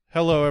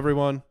Hello,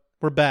 everyone.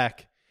 We're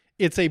back.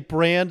 It's a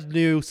brand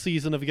new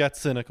season of Get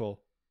Cynical.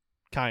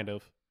 Kind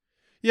of.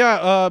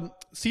 Yeah,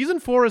 season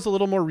 4 is a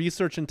little more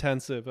research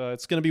intensive.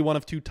 It's going to be one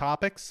of 2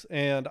 topics,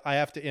 and I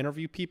have to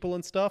interview people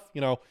and stuff.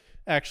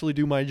 Actually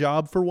do my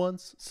job for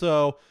once.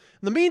 So,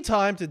 in the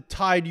meantime, to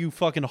tide you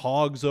fucking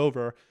hogs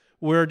over,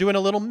 we're doing a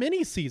little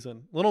mini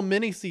season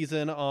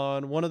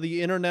on one of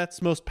the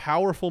internet's most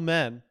powerful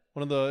men.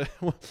 One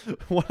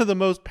of the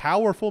most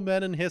powerful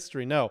men in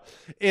history. No,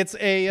 it's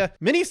a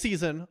mini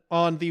season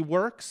on the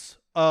works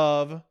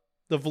of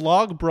the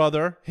vlog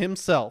brother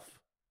himself,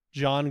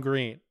 John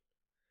Green.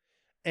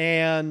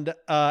 And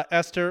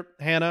Esther,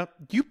 Hannah,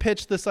 you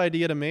pitched this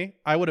idea to me.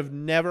 I would have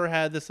never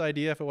had this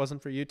idea if it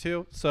wasn't for you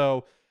two.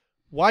 So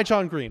why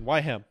John Green? Why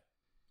him?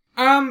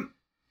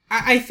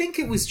 I think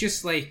it was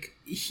just like,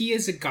 he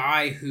is a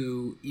guy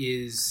who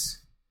is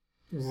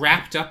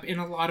wrapped up in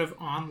a lot of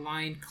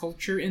online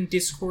culture and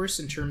discourse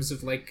in terms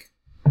of like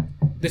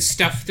the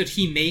stuff that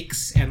he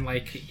makes and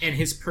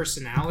his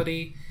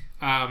personality,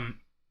 and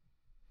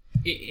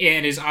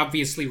is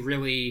obviously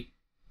really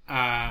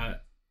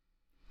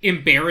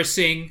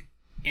embarrassing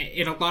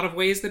in a lot of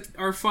ways that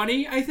are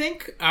funny. I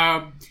think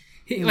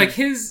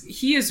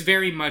he is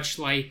very much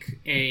like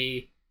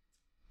a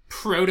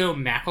proto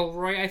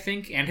McElroy, I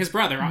think, and his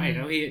brother. I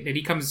know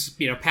he comes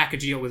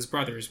package deal with his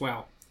brother as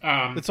well.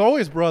 It's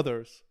always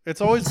brothers. It's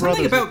always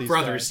something brothers. About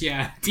brothers,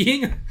 guys.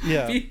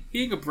 Yeah.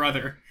 Being a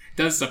brother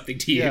does something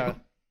to you.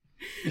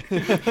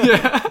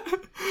 Yeah.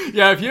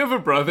 Yeah, if you have a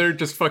brother,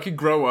 just fucking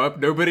grow up.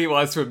 Nobody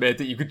wants to admit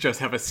that you could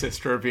just have a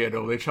sister or be an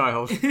only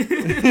child.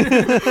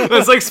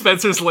 That's like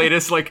Spencer's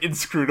latest,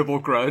 inscrutable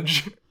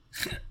grudge.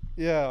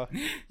 Yeah.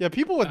 Yeah,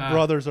 people with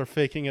brothers are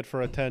faking it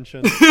for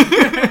attention.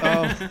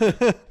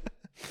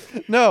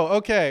 No,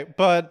 okay,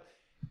 but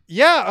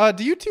yeah,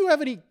 do you two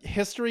have any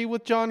history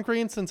with John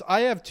Green? Since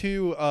I have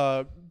two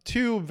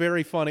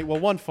very funny,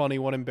 one funny,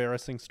 one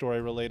embarrassing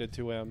story related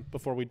to him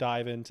before we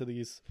dive into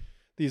these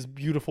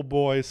beautiful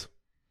boys.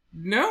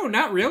 No,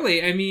 not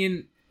really. I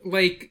mean,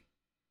 The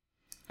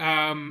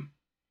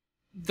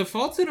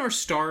Fault in Our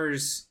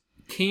Stars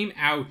came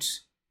out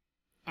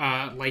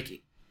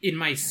in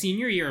my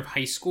senior year of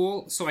high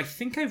school, so I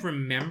think I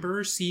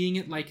remember seeing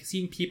it,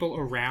 seeing people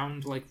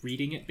around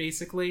reading it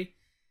basically.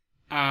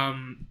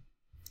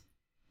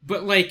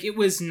 But it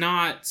was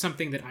not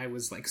something that I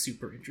was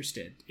super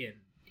interested in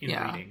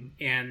reading.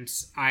 And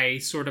I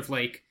sort of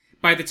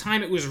by the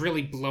time it was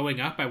really blowing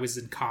up, I was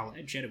in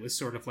college, and it was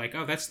sort of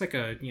oh, that's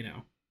a,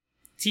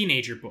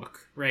 teenager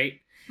book, right?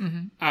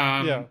 Mm-hmm.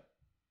 Yeah.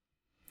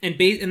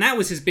 And that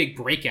was his big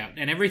breakout,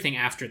 and everything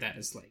after that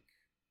is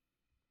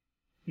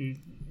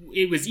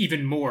it was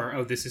even more,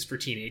 oh, this is for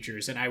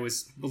teenagers, and I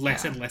was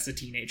less and less a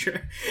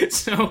teenager.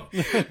 So,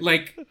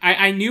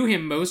 I knew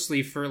him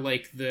mostly for,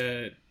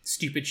 the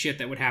stupid shit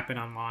that would happen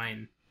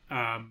online,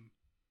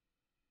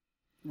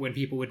 when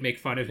people would make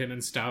fun of him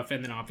and stuff,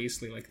 and then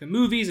obviously, the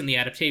movies and the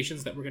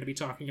adaptations that we're going to be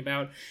talking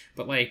about.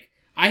 But,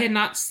 I had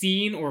not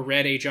seen or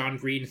read a John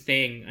Green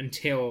thing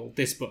until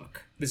this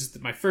book. This is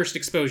my first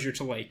exposure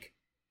to,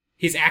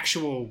 his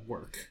actual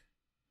work.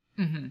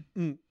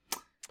 Mm-hmm. Mm.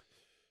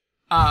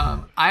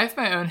 I have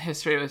my own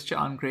history with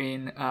John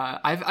Green.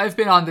 I've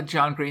been on the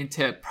John Green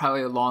tip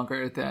probably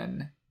longer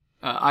than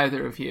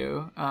either of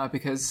you,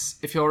 because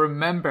if you'll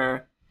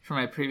remember from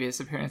my previous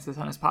appearances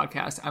on his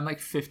podcast, I'm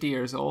 50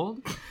 years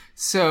old.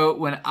 So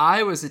when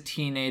I was a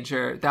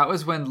teenager, that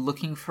was when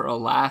Looking for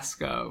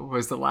Alaska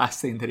was the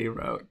last thing that he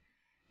wrote.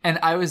 And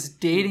I was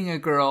dating a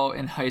girl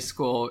in high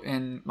school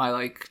in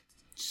my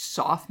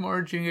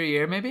sophomore, junior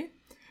year maybe,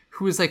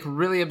 who was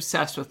really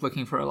obsessed with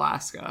Looking for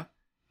Alaska.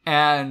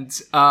 And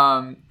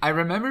I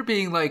remember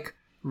being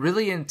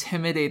really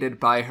intimidated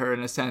by her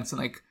in a sense,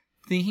 and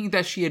thinking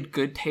that she had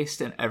good taste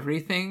in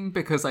everything,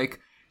 because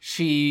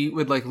she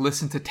would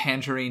listen to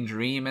Tangerine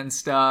Dream and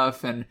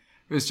stuff, and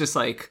it was just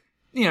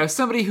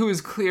somebody who was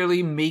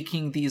clearly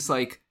making these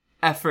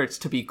efforts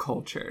to be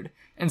cultured.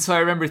 And so I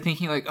remember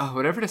thinking oh,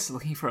 whatever this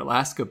Looking for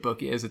Alaska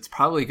book is, it's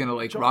probably gonna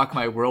rock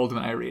my world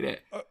when I read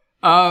it.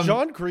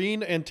 John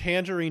Green and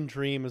Tangerine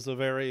Dream is a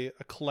very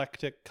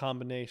eclectic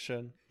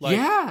combination.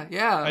 Yeah.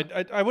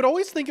 I would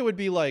always think it would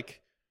be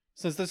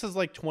since this is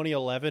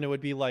 2011, it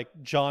would be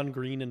John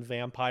Green and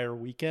Vampire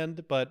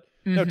Weekend, but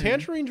no,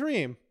 Tangerine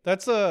Dream.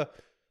 That's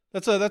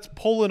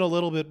pulling a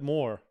little bit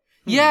more.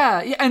 Yeah,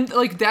 and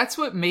that's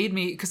what made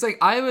me, because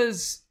I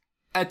was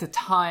at the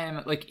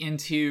time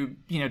into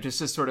just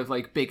this sort of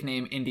big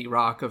name indie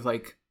rock of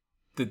the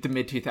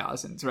mid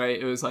 2000s, right?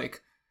 It was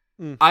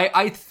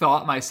I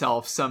thought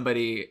myself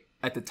somebody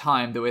at the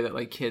time, the way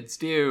that kids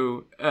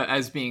do,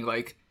 as being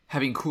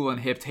having cool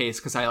and hip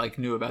taste, because I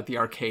knew about the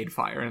Arcade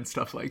Fire and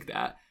stuff like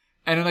that.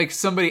 And then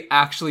somebody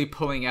actually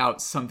pulling out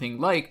something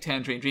like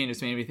Tangerine Dream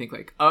just made me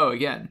think oh,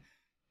 again,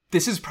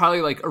 this is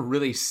probably a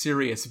really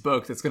serious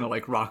book that's gonna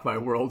rock my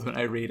world when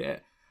I read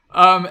it.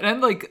 And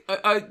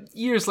then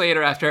years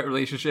later, after that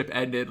relationship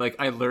ended,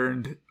 I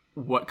learned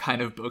what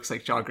kind of books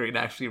John Green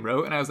actually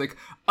wrote, and I was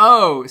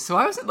oh, so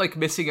I wasn't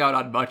missing out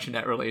on much in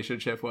that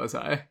relationship, was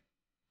I?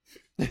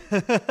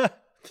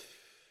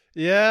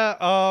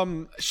 Yeah.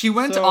 She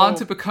went so- on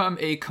to become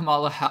a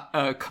Kamala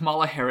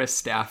Harris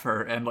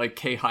staffer and like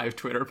K-Hive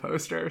Twitter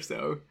poster.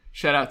 So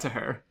shout out to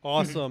her.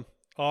 Awesome.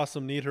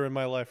 Awesome. Need her in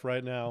my life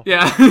right now.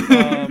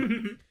 Yeah.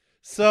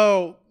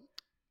 So,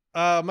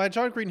 my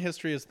John Green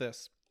history is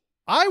this.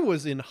 I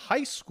was in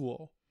high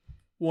school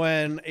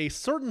when a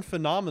certain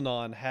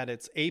phenomenon had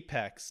its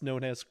apex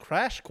known as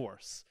Crash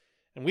Course.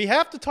 And we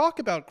have to talk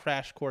about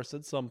Crash Course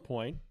at some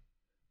point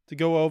to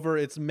go over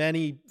its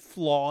many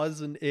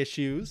flaws and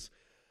issues.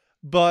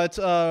 But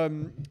I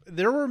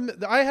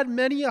had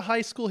many a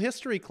high school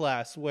history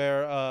class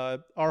where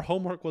our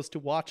homework was to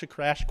watch a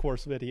Crash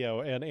Course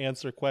video and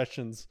answer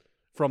questions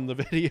from the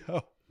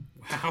video.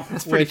 Wow.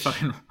 That's pretty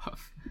fucking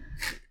rough.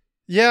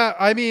 Yeah,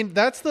 I mean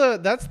that's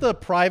the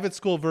private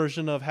school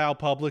version of how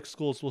public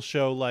schools will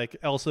show like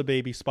Elsa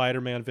Baby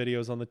Spider-Man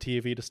videos on the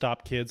TV to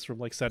stop kids from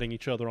like setting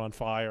each other on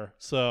fire.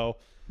 So,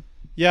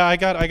 yeah, I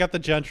got the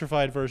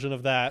gentrified version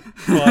of that.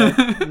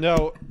 But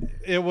no,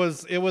 it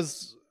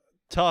was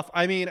tough.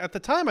 I mean, at the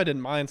time I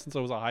didn't mind since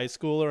I was a high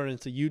schooler and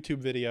it's a YouTube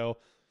video.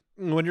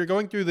 When you're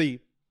going through the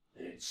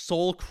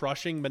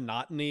soul-crushing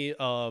monotony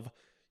of,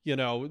 you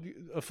know,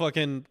 a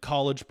fucking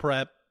college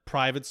prep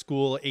private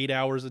school, 8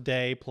 hours a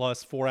day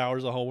plus 4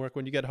 hours of homework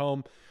when you get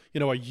home, you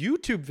know, a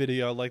YouTube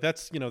video, like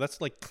that's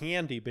like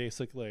candy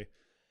basically.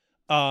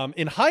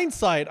 In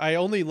hindsight, I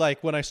only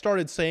like when I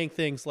started saying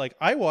things like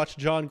I watched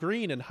John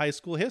Green in high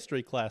school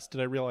history class did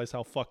I realize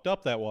how fucked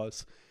up that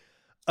was.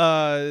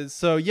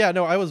 So yeah,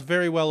 no, I was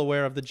very well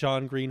aware of the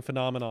John Green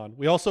phenomenon.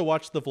 We also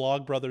watched the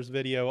Vlogbrothers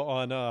video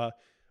on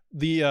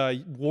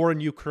the war in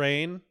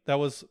Ukraine that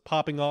was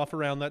popping off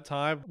around that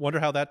time. Wonder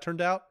how that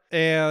turned out.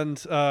 And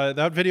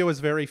that video was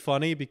very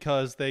funny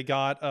because they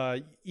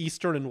got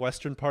eastern and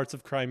western parts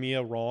of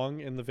Crimea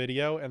wrong in the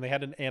video, and they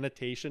had an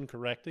annotation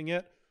correcting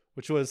it,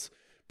 which was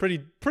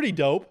pretty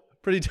dope.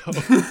 Pretty dope.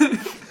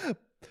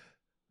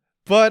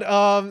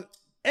 But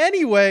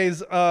anyways,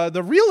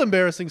 the real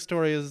embarrassing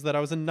story is that I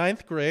was in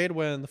 9th grade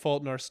when The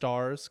Fault in Our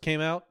Stars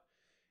came out.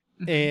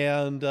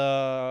 And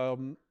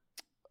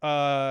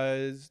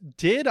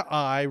did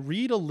I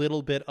read a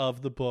little bit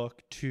of the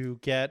book to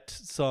get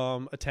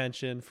some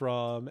attention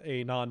from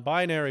a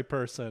non-binary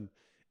person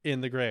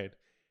in the grade?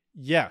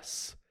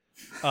 Yes.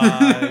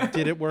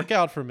 Did it work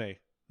out for me?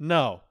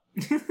 No.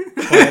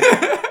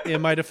 But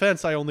in my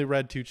defense, I only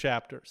read 2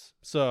 chapters.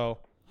 So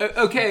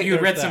okay, if you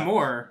had read that. some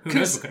more, who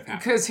knows what could have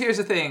happened? Because here's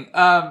the thing.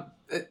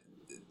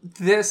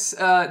 This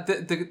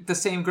the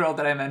same girl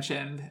that I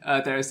mentioned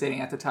that I was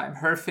dating at the time,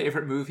 her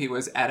favorite movie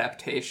was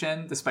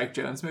Adaptation, the Spike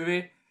Jonze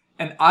movie.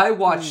 And I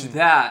watched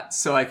that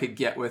so I could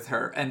get with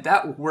her, and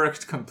that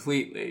worked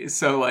completely.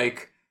 So,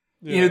 like,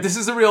 you know, this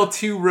is a real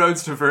 2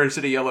 roads diverge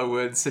at a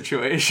Yellowwood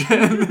situation.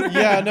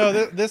 Yeah,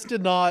 no, this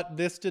did not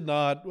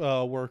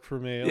work for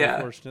me,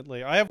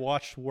 unfortunately. I have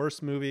watched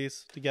worse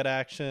movies to get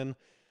action,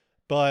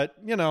 but,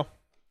 you know,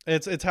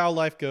 it's how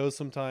life goes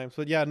sometimes.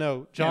 But yeah,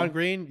 no, John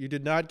Green, you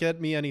did not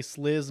get me any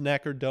sliz,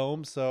 neck, or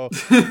dome, so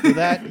for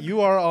that, you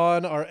are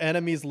on our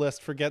enemies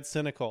list for Get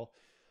Cynical.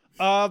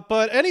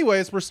 But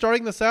anyways, we're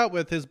starting this out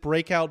with his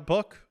breakout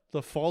book,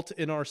 The Fault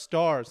in Our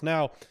Stars.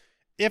 Now,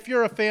 if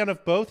you're a fan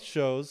of both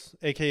shows,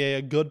 aka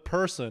a good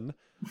person,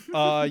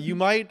 you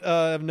might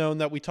have known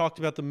that we talked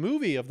about the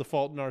movie of The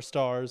Fault in Our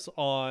Stars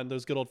on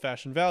Those Good Old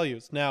Fashioned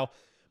Values. Now,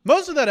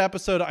 most of that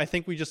episode, I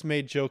think we just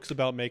made jokes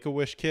about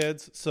Make-A-Wish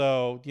kids.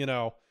 So, you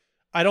know,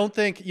 I don't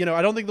think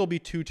there'll be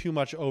too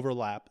much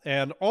overlap.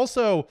 And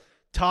also,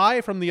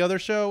 Ty from the other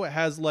show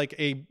has like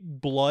a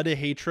blood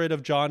hatred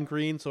of John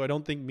Green, so I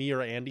don't think me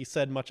or Andy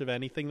said much of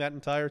anything that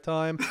entire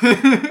time.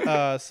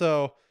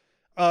 So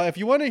if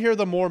you want to hear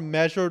the more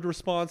measured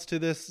response to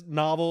this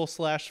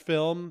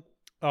novel/film,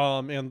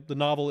 and the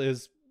novel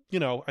is, you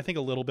know, I think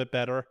a little bit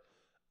better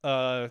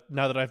now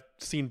that I've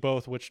seen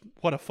both, which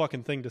what a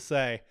fucking thing to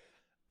say.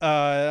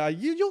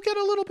 You'll get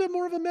a little bit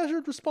more of a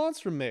measured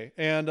response from me.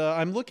 And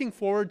I'm looking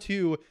forward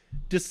to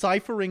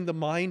deciphering the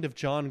mind of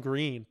John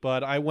Green.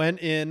 But I went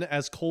in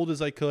as cold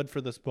as I could for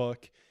this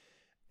book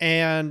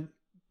and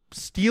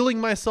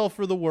steeling myself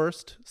for the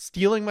worst,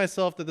 steeling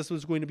myself that this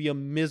was going to be a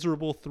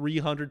miserable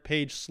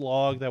 300-page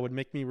slog that would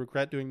make me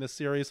regret doing this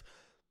series.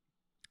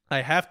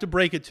 I have to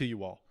break it to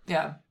you all.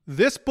 Yeah.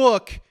 This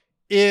book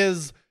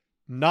is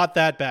not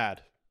that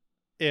bad.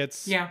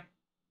 It's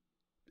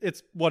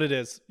what it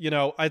is. You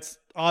know, it's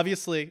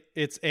obviously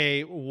it's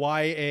a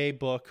YA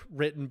book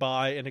written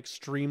by an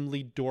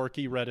extremely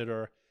dorky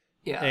Redditor.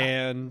 Yeah.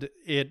 And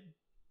it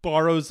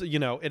borrows, you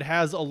know, it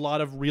has a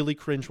lot of really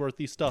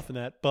cringeworthy stuff in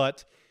it.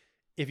 But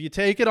if you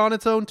take it on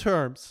its own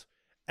terms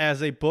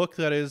as a book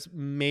that is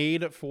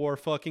made for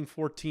fucking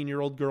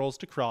 14-year-old girls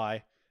to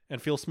cry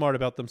and feel smart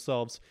about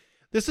themselves,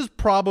 this is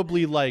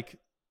probably like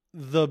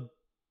the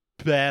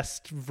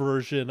best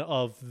version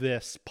of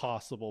this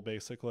possible,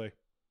 basically.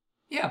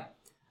 Yeah.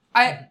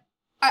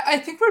 I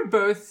think we're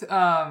both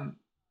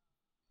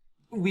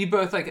we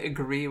both like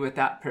agree with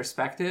that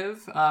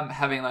perspective,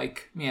 having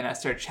like me and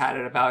Esther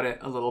chatted about it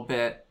a little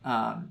bit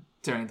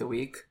during the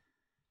week.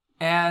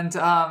 And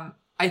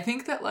I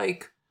think that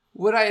like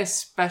what I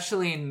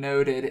especially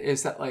noted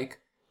is that, like,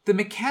 the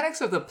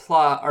mechanics of the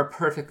plot are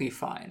perfectly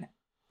fine.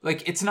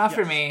 Like, it's not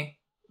for me,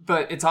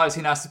 but it's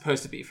obviously not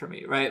supposed to be for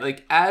me, right?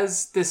 Like,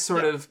 as this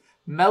sort of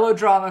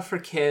melodrama for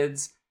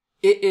kids,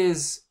 it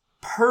is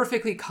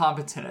perfectly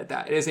competent at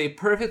that. It is a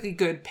perfectly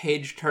good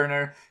page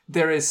turner.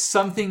 There is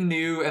something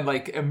new and,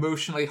 like,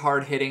 emotionally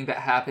hard hitting that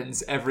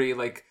happens every,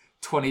 like,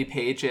 20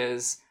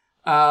 pages.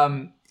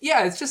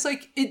 It's just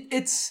like,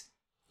 it's,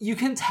 you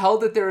can tell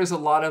that there is a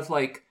lot of,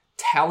 like,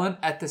 talent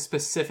at the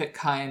specific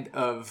kind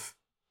of,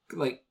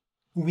 like,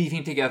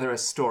 weaving together a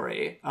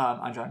story,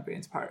 on John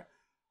Green's part.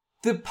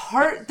 The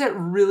part that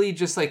really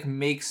just, like,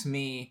 made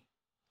me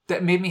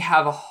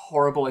have a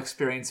horrible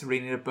experience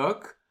reading a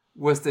book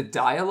was the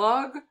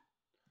dialogue.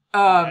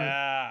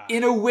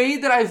 In a way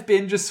that I've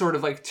been just sort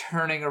of, like,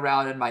 turning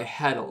around in my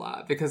head a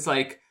lot. Because,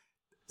 like,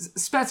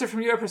 Spencer,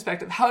 from your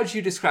perspective, how would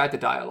you describe the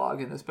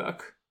dialogue in this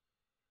book?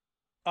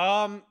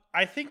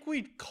 I think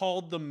we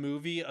called the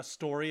movie a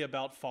story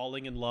about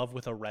falling in love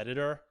with a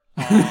Redditor.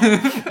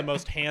 The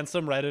most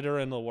handsome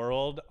Redditor in the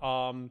world.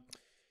 I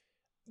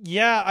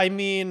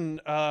mean,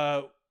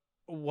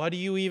 what do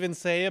you even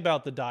say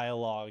about the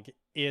dialogue?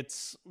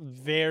 It's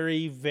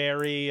very,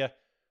 very...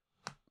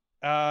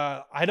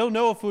 I don't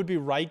know if it would be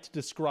right to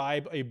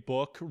describe a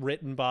book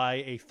written by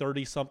a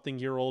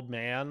 30-something-year-old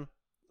man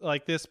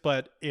like this,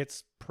 but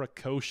it's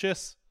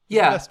precocious.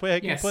 Yeah. The best way I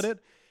can put it.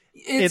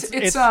 It's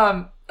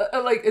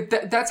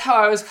that's how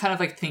I was kind of,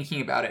 like,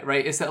 thinking about it,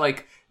 right? Is that,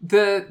 like,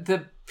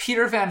 the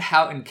Peter Van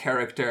Houten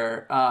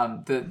character,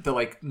 the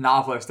like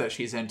novelist that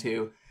she's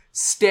into,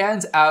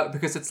 stands out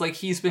because it's like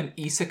he's been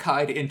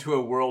isekai'd into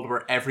a world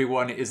where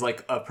everyone is,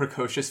 like, a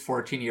precocious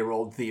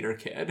 14-year-old theater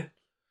kid.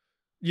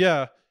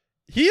 Yeah.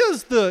 He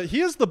is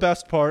the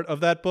best part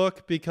of that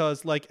book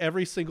because, like,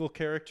 every single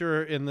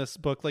character in this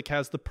book, like,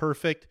 has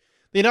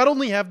they not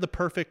only have the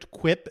perfect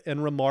quip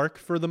and remark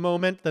for the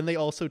moment, then they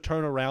also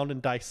turn around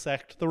and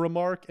dissect the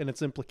remark and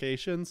its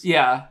implications.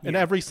 Yeah. And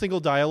every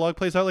single dialogue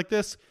plays out like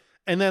this.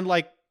 And then,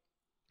 like,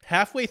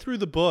 halfway through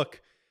the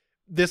book,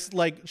 this,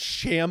 like,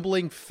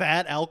 shambling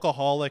fat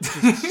alcoholic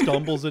just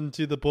stumbles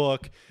into the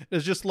book.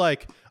 It's just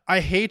like, I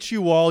hate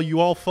you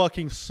all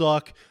fucking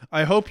suck.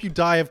 I hope you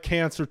die of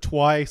cancer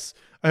twice.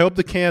 I hope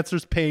the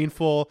cancer's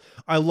painful.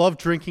 I love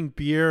drinking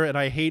beer and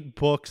I hate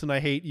books and I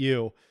hate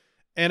you.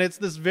 And it's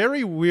this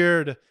very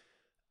weird,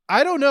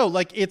 I don't know,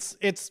 like, it's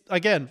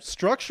again,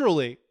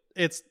 structurally,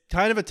 it's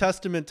kind of a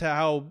testament to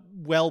how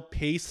well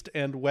paced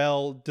and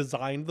well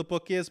designed the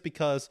book is,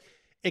 because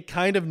it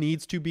kind of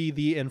needs to be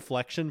the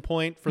inflection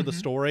point for the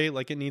story.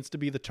 Like, it needs to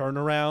be the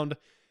turnaround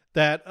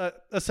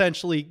that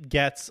essentially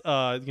gets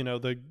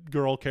the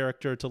girl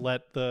character to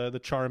let the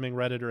charming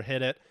Redditor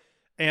hit it.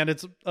 And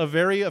it's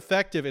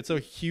a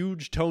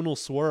huge tonal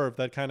swerve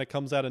that kind of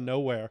comes out of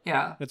nowhere.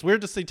 Yeah. It's weird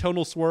to say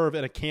tonal swerve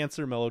in a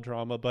cancer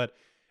melodrama, but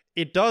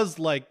it does,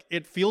 like,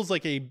 it feels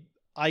like a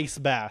ice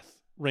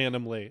bath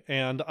randomly.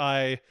 And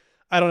I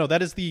don't know,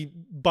 that is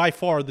by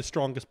far the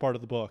strongest part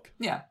of the book.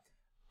 Yeah.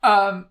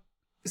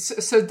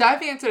 So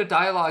diving into the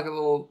dialogue a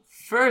little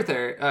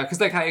further, because,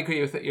 like, I agree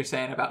with what you're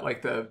saying about,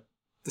 like, the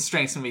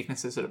strengths and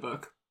weaknesses of the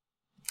book.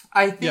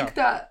 I think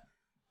that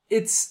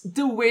it's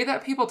the way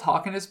that people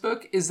talk in this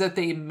book is that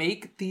they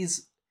make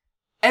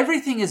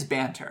everything is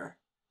banter.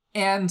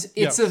 And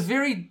it's a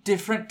very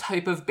different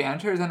type of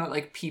banter than what,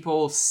 like,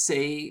 people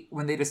say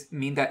when they just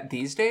mean that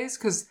these days.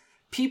 Because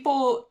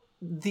people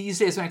these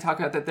days, when I talk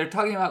about that, they're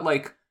talking about,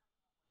 like,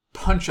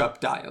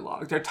 punch-up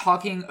dialogue. They're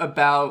talking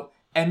about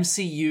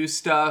MCU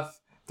stuff.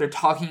 They're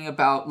talking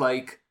about,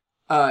 like,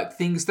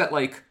 things that,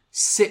 like,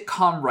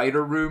 sitcom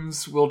writer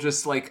rooms will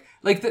just, like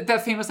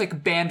that famous,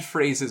 like, banned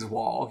phrases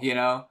wall, you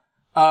know?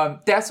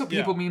 That's what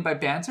people mean by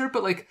banter,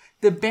 but, like,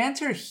 the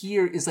banter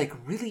here is, like,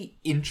 really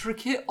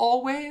intricate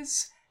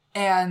always,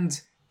 and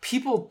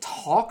people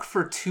talk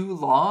for too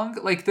long.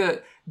 Like,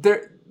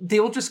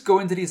 they'll just go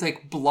into these,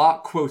 like,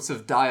 block quotes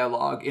of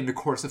dialogue in the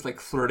course of, like,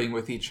 flirting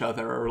with each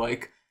other, or,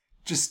 like,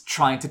 just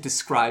trying to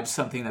describe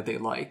something that they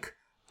like.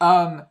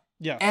 And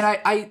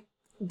I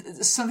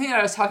something that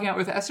I was talking about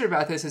with Esther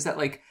about this is that,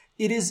 like,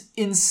 it is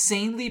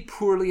insanely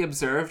poorly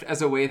observed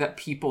as a way that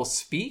people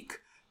speak,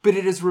 but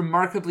it is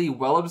remarkably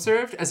well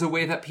observed as a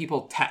way that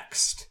people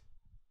text.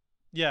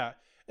 Yeah.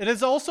 It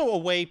is also a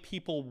way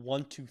people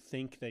want to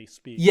think they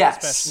speak,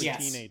 especially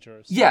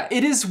teenagers. Yeah,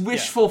 it is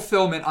wish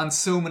fulfillment on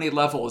so many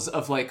levels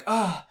of, like,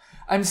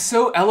 I'm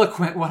so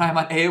eloquent when I'm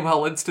on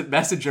AOL Instant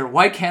Messenger.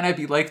 Why can't I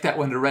be like that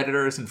when the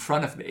Redditor is in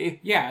front of me?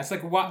 Yeah, it's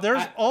like, what?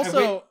 There's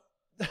also...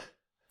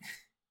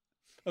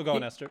 Oh, go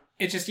on, Esther.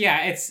 It's just,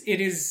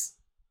 it is...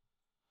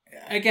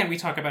 Again, we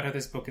talk about how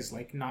this book is,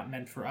 like, not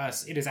meant for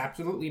us. It is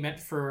absolutely meant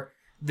for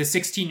the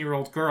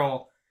 16-year-old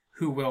girl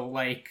who will,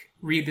 like,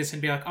 read this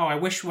and be like, oh, I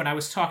wish when I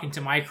was talking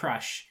to my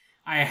crush,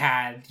 I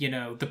had, you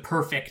know, the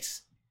perfect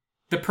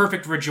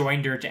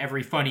rejoinder to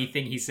every funny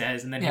thing he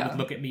says, and then he would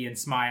look at me and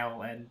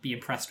smile and be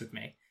impressed with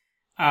me.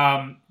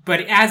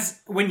 But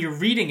when you're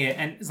reading it,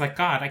 and it's like,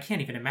 God, I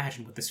can't even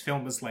imagine what this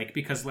film was like,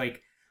 because,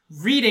 like,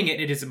 reading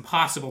it is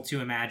impossible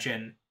to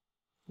imagine,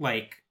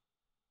 like,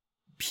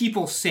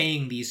 people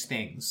saying these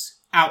things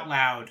out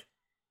loud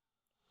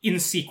in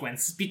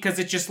sequence, because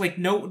it's just like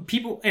no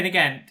people, and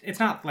again, it's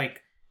not like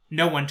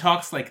no one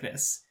talks like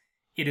this.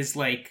 It is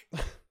like,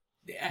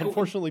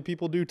 unfortunately,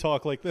 people do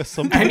talk like this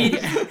sometimes. I mean,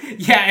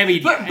 yeah, I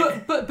mean,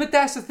 but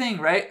that's the thing,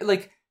 right?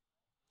 Like,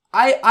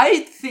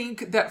 I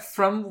think that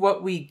from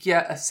what we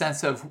get a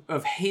sense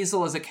of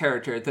Hazel as a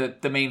character,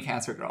 the main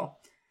cancer girl,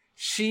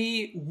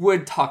 she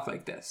would talk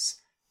like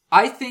this.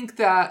 I think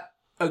that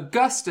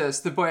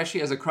Augustus, the boy she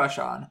has a crush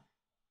on,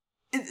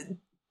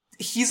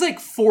 he's like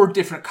 4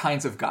 different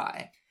kinds of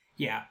guy.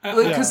 Yeah.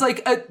 Because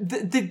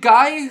the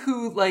guy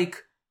who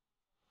like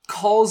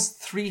calls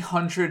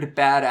 300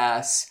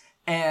 badass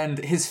and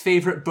his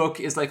favorite book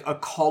is like a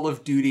Call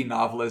of Duty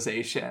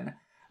novelization.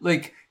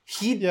 Like,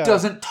 he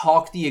doesn't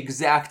talk the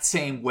exact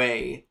same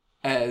way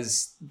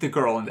as the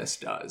girl in this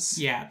does.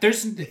 Yeah,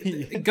 there's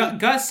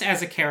Gus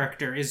as a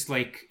character is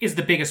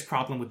the biggest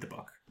problem with the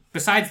book.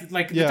 Besides,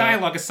 like, the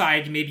dialogue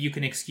aside, maybe you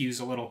can excuse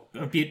a little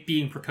of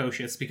being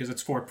precocious because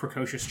it's for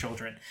precocious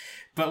children.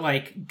 But,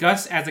 like,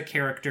 Gus as a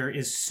character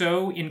is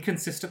so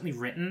inconsistently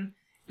written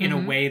in a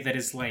way that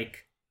is,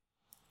 like,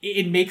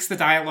 it makes the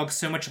dialogue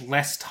so much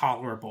less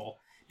tolerable,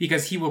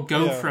 because he will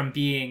go from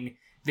being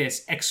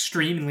this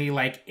extremely,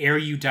 like,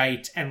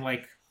 erudite and,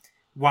 like,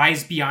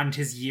 wise beyond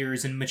his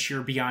years and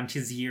mature beyond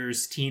his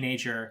years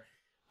teenager,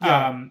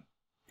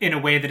 in a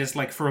way that is,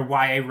 like, for a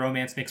YA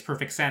romance makes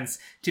perfect sense,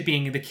 to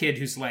being the kid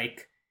who's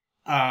like,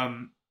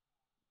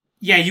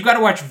 you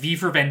gotta watch V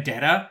for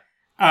Vendetta,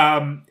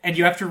 and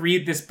you have to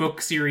read this book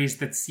series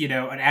that's, you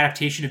know, an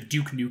adaptation of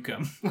Duke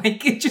Nukem.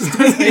 Like, it just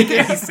doesn't make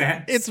any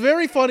sense. It's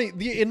very funny.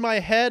 In my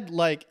head,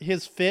 like,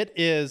 his fit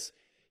is,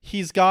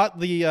 he's got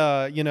the,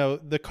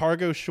 the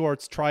cargo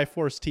shorts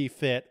Triforce T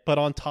fit, but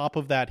on top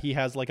of that, he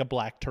has, like, a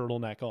black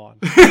turtleneck on.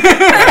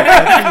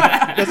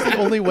 That's the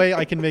only way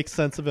I can make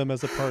sense of him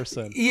as a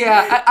person.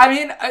 Yeah, I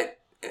mean,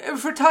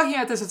 if we're talking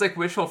about this as, like,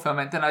 wish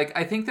fulfillment, then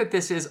I think that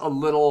this is a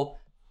little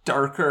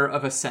darker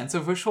of a sense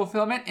of wish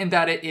fulfillment, in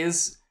that it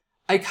is,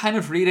 I kind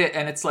of read it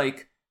and it's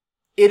like,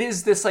 it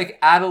is this, like,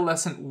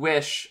 adolescent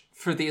wish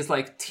for these,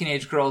 like,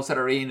 teenage girls that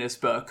are reading this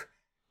book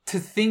to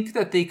think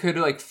that they could,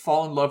 like,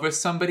 fall in love with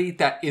somebody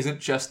that isn't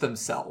just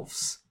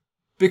themselves.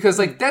 Because,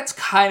 like, that's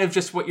kind of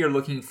just what you're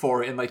looking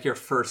for in, like, your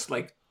first,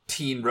 like,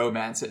 teen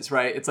romances,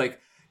 right? It's like,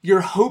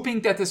 you're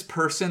hoping that this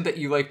person that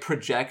you, like,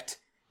 project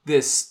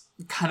this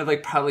kind of,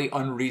 like, probably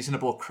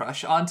unreasonable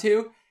crush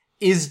onto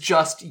is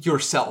just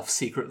yourself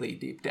secretly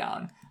deep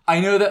down. I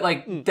know that,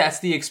 like, that's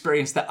the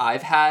experience that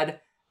I've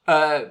had,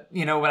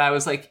 when I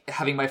was, like,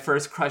 having my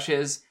first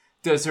crushes.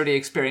 Those are the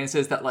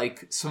experiences that,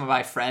 like, some of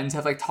my friends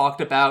have, like,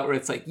 talked about, where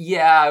it's like,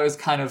 yeah, I was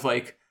kind of,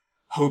 like,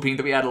 hoping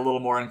that we had a little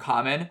more in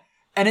common.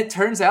 And it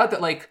turns out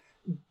that, like,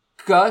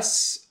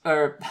 Gus,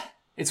 or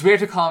it's weird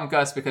to call him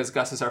Gus because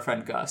Gus is our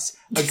friend Gus.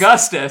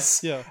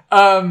 Augustus,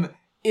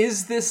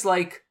 is this,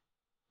 like,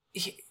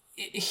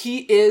 he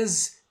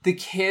is the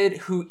kid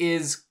who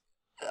is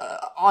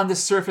on the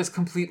surface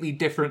completely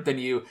different than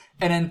you,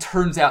 and then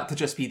turns out to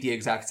just be the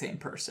exact same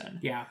person.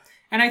 Yeah.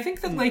 And I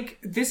think that, like,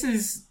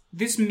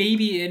 this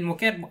maybe,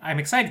 and I'm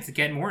excited to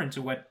get more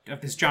into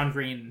of this John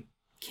Green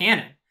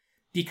canon,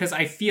 because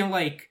I feel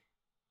like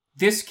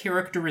this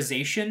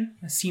characterization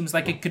seems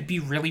like it could be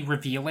really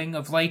revealing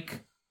of,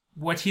 like,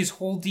 what his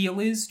whole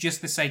deal is.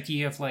 Just this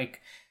idea of, like,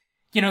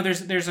 you know,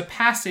 there's a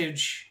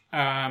passage,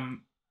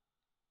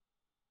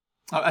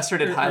 Esther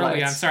did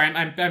highlights. I'm sorry,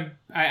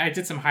 I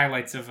did some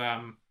highlights of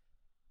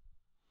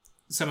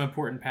some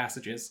important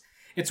passages.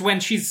 It's when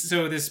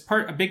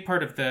a big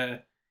part of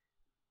the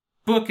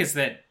book is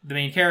that the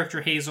main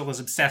character, Hazel, is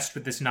obsessed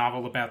with this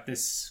novel about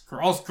this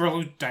girl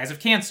who dies of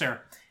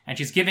cancer, and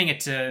she's giving it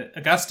to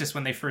Augustus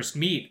when they first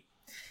meet.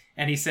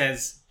 And he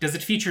says, "Does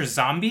it feature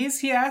zombies?"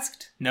 he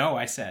asked. "No,"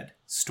 I said.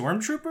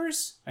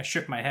 "Stormtroopers?" I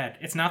shook my head.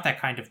 "It's not that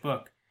kind of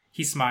book."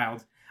 He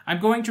smiled. "I'm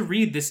going to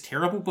read this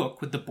terrible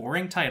book with the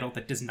boring title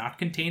that does not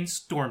contain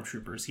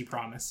stormtroopers," he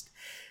promised.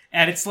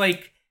 And it's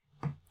like,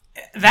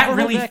 that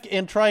really... Turtleneck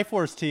and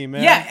Triforce T,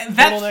 man. Yeah,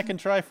 Turtleneck and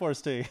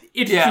Triforce T.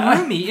 It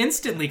threw me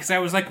instantly, because I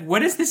was like,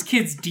 what is this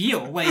kid's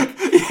deal? Like,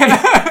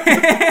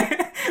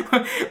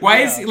 why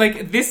is,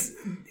 like, this...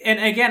 And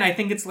again, I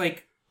think it's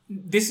like,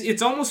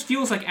 it almost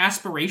feels like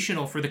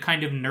aspirational for the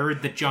kind of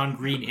nerd that John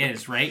Green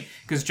is, right?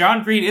 Because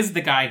John Green is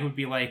the guy who'd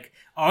be like,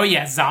 oh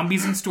yeah,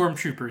 zombies and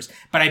stormtroopers.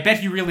 But I bet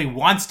he really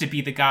wants to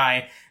be the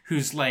guy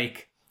who's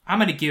like, I'm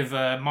going to give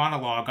a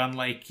monologue on,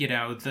 like, you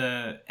know,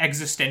 the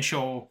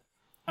existential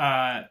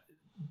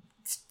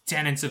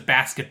tenets of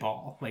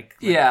basketball, like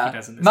he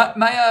does in this book.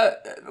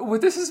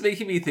 What this is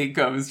making me think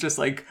of is just,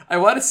 like, I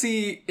want to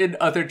see in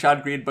other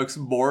John Green books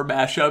more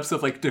mashups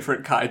of, like,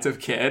 different kinds of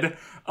kid,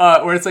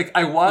 where it's like,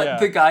 I want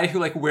the guy who,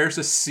 like, wears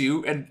a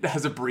suit and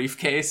has a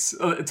briefcase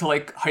to,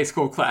 like, high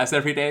school class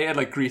every day and,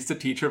 like, greets the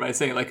teacher by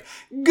saying, like,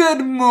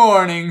 "Good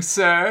morning,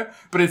 sir,"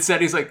 but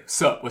instead he's like,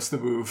 "Sup, what's the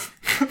move?"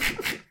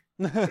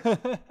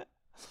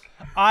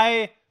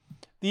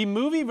 The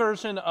movie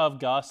version of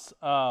Gus,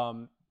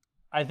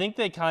 I think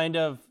they kind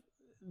of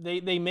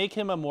they make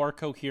him a more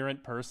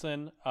coherent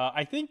person.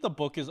 I think the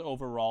book is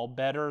overall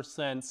better,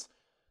 since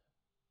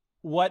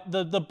what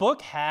the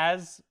book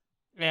has,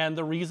 and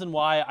the reason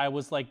why I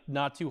was like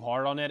not too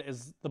hard on it,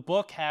 is the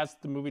book has,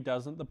 the movie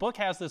doesn't. The book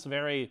has this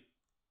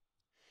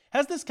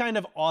kind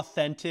of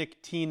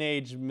authentic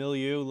teenage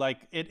milieu.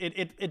 Like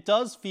it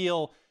does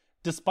feel,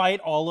 despite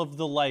all of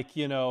the like,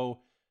 you know,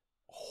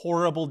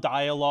 horrible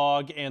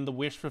dialogue and the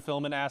wish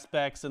fulfillment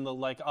aspects and the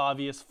like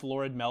obvious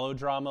florid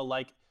melodrama,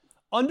 like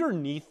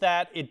underneath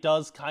that, it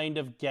does kind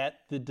of get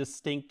the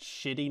distinct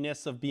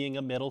shittiness of being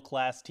a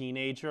middle-class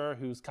teenager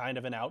who's kind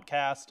of an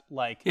outcast.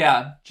 Like,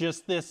 yeah,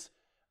 just this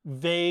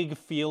vague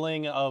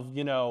feeling of,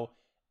 you know,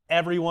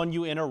 everyone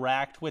you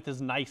interact with is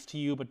nice to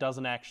you but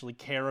doesn't actually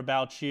care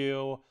about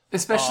you.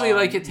 Especially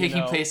like it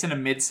taking place in a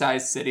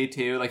mid-sized city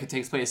too. Like it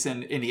takes place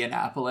in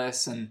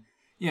Indianapolis, and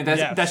you know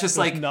that's just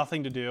like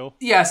nothing to do.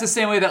 Yeah, it's the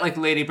same way that like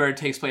Lady Bird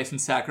takes place in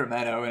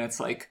Sacramento, and it's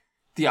like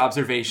the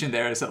observation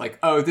there is that like,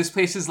 oh, this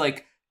place is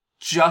like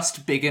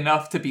just big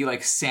enough to be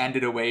like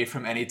sanded away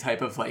from any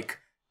type of like,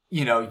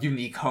 you know,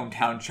 unique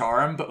hometown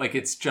charm, but like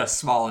it's just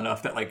small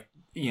enough that like,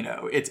 you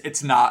know,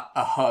 it's not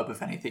a hub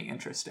of anything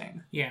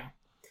interesting. Yeah.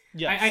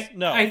 Yes.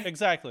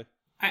 Exactly.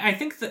 I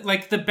think that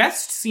like the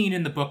best scene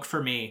in the book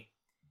for me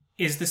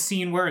is the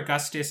scene where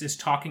Augustus is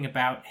talking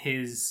about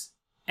his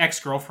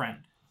ex-girlfriend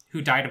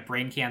who died of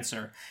brain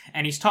cancer.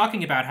 And he's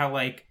talking about how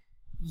like,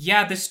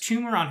 yeah, this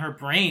tumor on her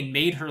brain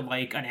made her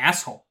like an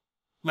asshole.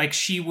 Like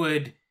she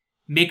would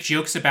make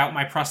jokes about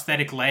my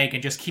prosthetic leg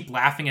and just keep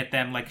laughing at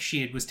them like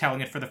she was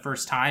telling it for the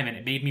first time, and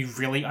it made me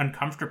really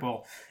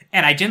uncomfortable.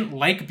 And I didn't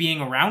like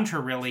being around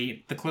her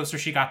really the closer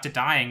she got to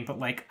dying, but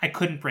like I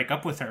couldn't break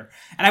up with her.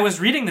 And I was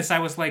reading this, I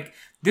was like,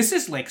 this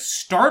is like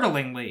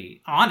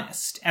startlingly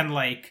honest and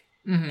like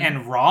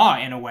and raw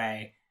in a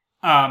way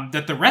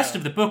that the rest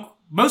of the book,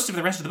 most of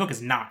the rest of the book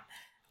is not.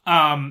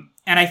 And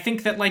I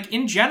think that like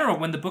in general,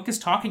 when the book is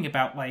talking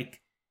about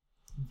like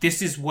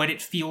this is what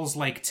it feels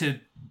like to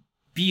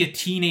be a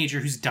teenager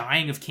who's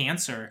dying of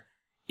cancer,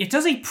 it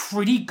does a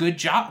pretty good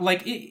job.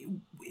 Like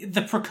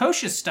the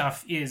precocious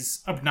stuff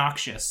is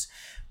obnoxious,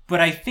 but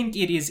I think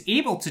it is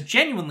able to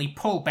genuinely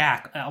pull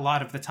back a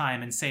lot of the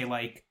time and say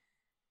like,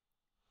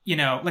 you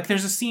know, like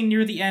there's a scene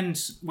near the end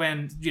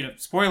when, you know,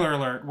 spoiler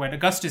alert, when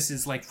Augustus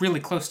is like really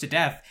close to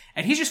death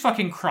and he's just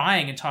fucking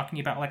crying and talking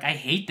about like, I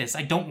hate this,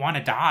 I don't want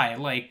to die.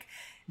 Like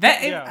that,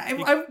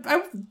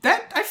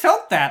 I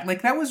felt that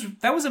like that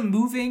was a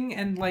moving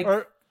and like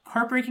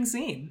heartbreaking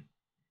scene.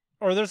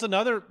 Or there's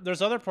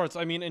other parts.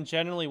 I mean, and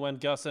generally when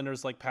Gus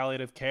enters like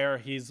palliative care,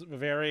 he's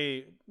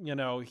very, you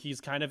know,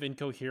 he's kind of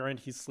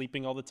incoherent. He's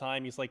sleeping all the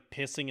time. He's like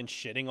pissing and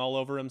shitting all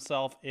over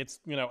himself. It's,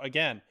 you know,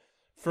 again,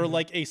 for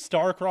like a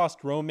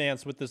star-crossed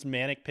romance with this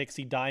manic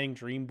pixie dying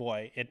dream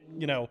boy, it,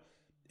 you know,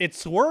 it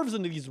swerves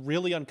into these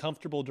really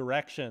uncomfortable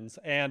directions.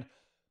 And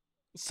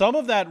some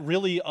of that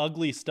really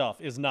ugly stuff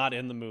is not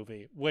in the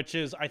movie, which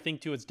is, I think,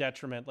 to its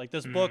detriment. Like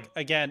this book,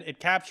 again, it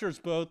captures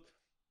both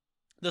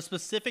the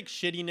specific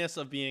shittiness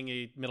of being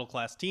a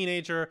middle-class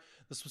teenager,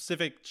 the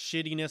specific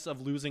shittiness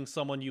of losing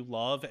someone you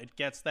love. It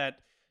gets that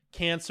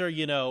cancer,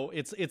 you know,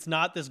 it's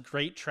not this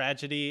great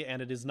tragedy,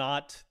 and it is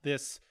not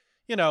this,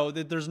 you know,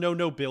 there's no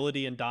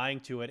nobility in dying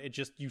to it. It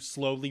just, you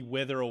slowly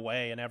wither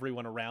away, and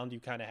everyone around you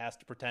kind of has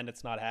to pretend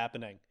it's not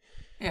happening.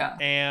 Yeah.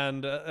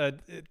 And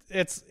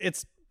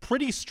it's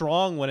pretty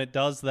strong when it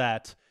does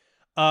that.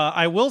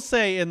 I will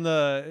say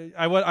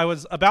I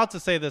was about to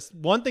say this.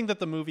 One thing that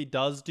the movie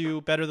does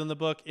do better than the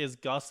book is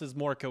Gus is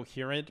more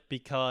coherent,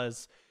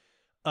 because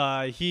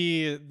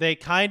they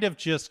kind of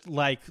just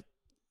like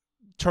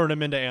turn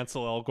him into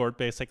Ansel Elgort,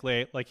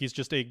 basically. Like he's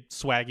just a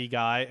swaggy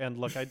guy. And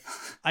look,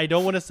 I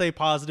don't want to say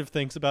positive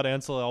things about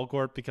Ansel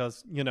Elgort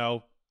because, you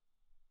know,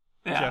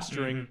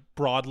 gesturing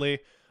broadly.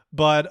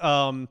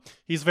 But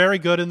he's very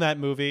good in that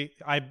movie.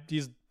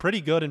 He's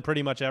pretty good in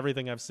pretty much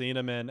everything I've seen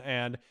him in,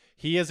 and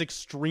he is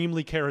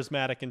extremely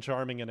charismatic and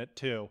charming in it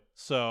too.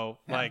 So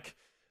like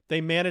they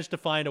managed to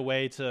find a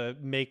way to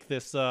make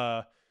this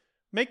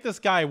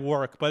guy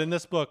work. But in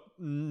this book,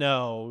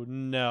 no,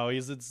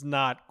 it's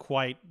not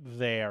quite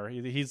there.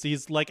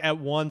 He's like at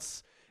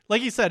once,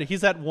 like you said,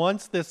 he's at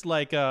once this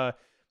like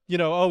you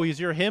know, oh, he's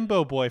your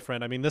himbo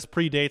boyfriend. I mean, this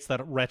predates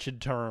that wretched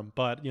term,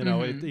 but you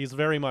know, he's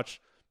very much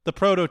the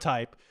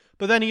prototype.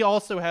 But then he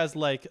also has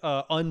like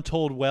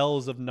untold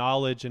wells of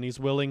knowledge, and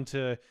he's willing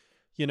to,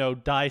 you know,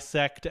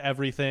 dissect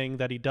everything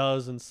that he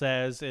does and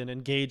says and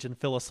engage in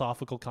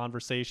philosophical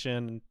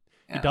conversation.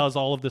 He does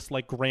all of this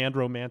like grand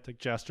romantic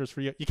gestures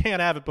for you. You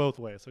can't have it both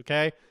ways,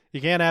 okay?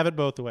 You can't have it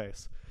both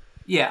ways.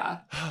 Yeah.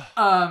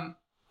 I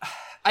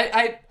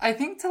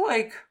think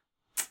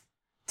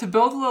to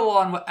build a little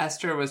on what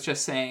Esther was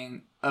just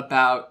saying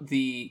about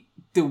the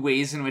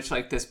ways in which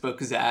like this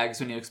book zags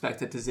when you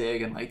expect it to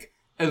zig, and like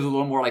is a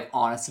little more like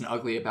honest and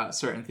ugly about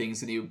certain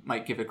things than you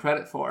might give it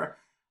credit for.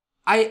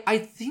 I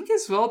think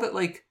as well that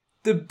like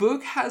the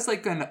book has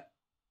like an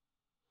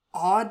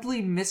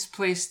oddly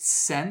misplaced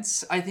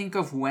sense, I think,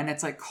 of when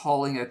it's like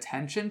calling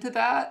attention to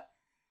that.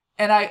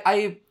 And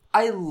I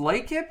I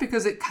like it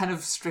because it kind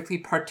of strictly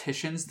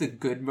partitions the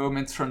good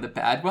moments from the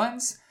bad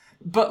ones.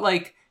 But,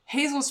 like,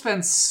 Hazel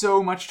spends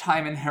so much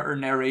time in her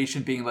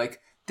narration being like,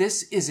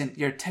 this isn't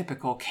your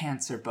typical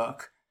cancer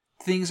book.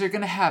 Things are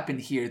going to happen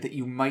here that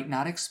you might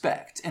not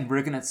expect, and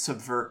we're going to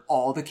subvert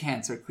all the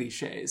cancer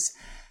cliches.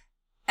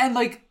 And,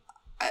 like,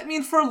 I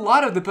mean, for a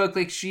lot of the book,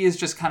 like, she is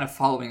just kind of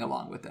following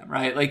along with them,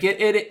 right? Like, it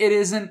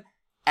isn't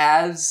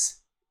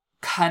as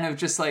kind of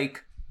just,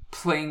 like,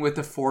 playing with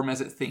the form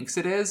as it thinks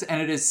it is, and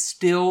it is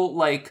still,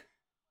 like,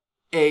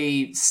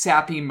 a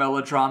sappy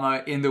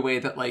melodrama in the way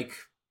that, like,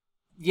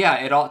 yeah,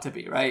 it ought to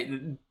be, right?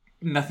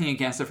 Nothing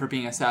against it for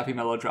being a sappy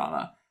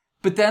melodrama.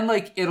 But then,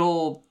 like,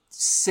 it'll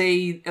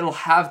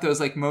have those,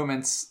 like,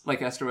 moments,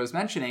 like Esther was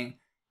mentioning,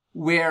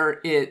 where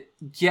it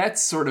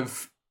gets sort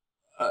of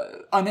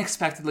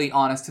unexpectedly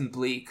honest and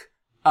bleak.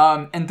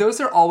 And those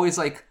are always,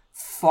 like,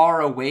 far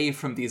away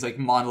from these, like,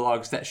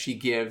 monologues that she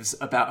gives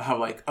about how,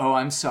 like, oh,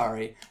 I'm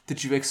sorry,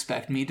 did you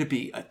expect me to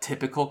be a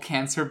typical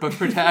cancer book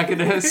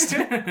protagonist?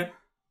 And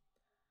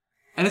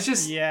it's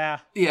just... Yeah.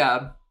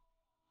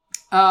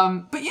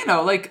 But, you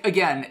know, like,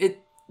 again,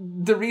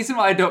 the reason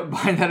why I don't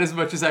mind that as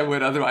much as I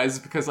would otherwise is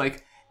because,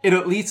 like, it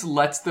at least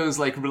lets those,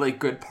 like, really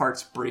good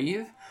parts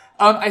breathe.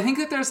 I think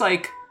that there's,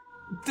 like,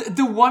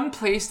 the one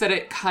place that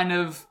it kind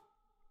of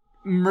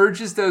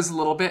merges those a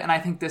little bit, and I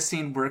think this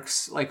scene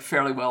works, like,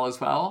 fairly well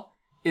as well,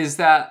 is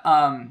that,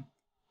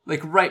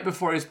 like, right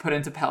before he's put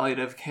into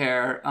palliative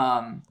care,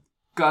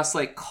 Gus,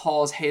 like,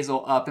 calls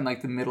Hazel up in,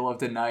 like, the middle of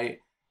the night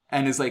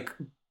and is, like,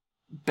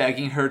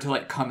 begging her to,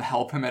 like, come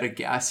help him at a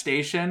gas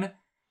station,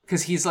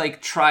 because he's,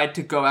 like, tried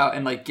to go out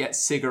and, like, get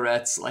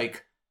cigarettes,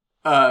 like,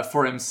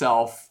 for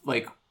himself,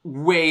 like,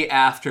 way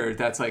after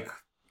that's, like,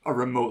 a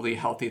remotely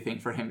healthy thing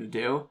for him to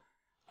do.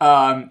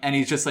 And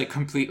he's just, like,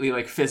 completely,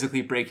 like,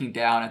 physically breaking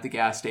down at the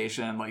gas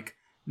station and, like,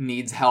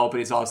 needs help, but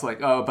he's also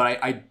like, oh, but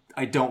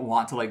I don't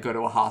want to, like, go to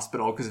a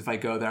hospital, because if I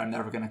go there, I'm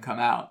never going to come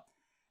out.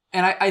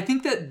 And I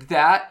think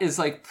that is,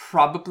 like,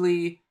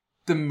 probably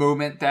the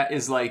moment that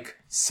is, like,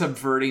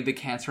 subverting the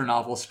cancer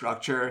novel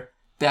structure,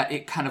 that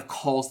it kind of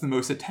calls the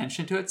most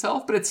attention to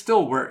itself, but it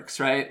still works,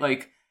 right?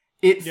 Like,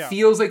 it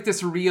feels like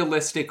this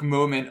realistic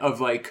moment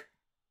of, like,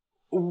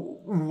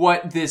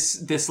 what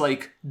this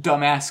like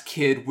dumbass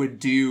kid would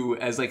do,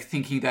 as, like,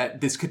 thinking that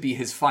this could be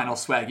his final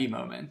swaggy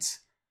moment.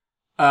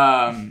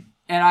 And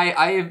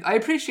I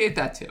appreciate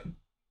that too.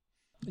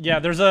 Yeah,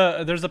 there's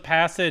a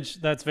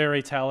passage that's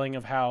very telling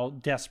of how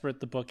desperate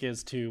the book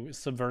is to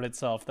subvert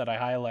itself that I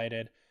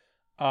highlighted.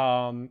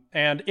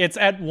 And it's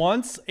at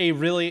once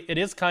it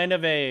is kind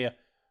of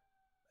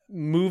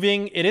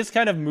moving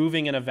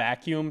in a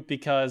vacuum,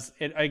 because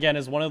it, again,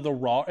 is one of the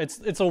raw,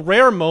 it's a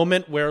rare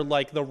moment where,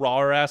 like, the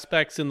rawer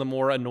aspects and the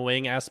more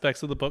annoying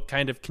aspects of the book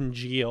kind of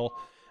congeal.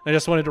 I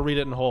just wanted to read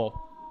it in whole.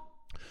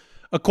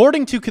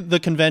 According to the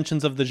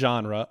conventions of the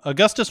genre,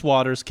 Augustus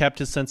Waters kept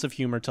his sense of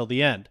humor till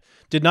the end,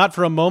 did not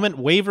for a moment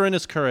waver in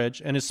his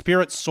courage, and his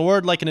spirit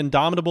soared like an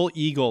indomitable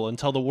eagle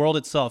until the world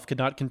itself could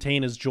not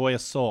contain his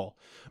joyous soul.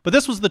 But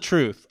this was the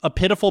truth, a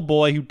pitiful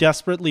boy who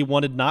desperately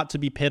wanted not to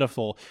be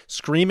pitiful,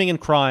 screaming and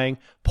crying,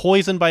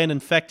 poisoned by an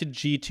infected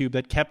G-tube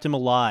that kept him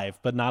alive,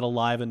 but not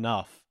alive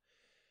enough.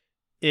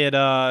 That's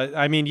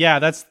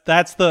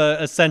the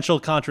essential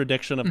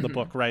contradiction of the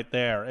book right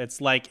there.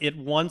 It's like it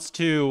wants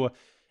to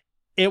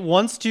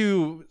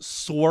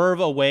swerve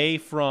away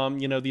from,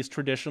 you know, these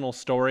traditional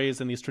stories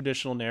and these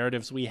traditional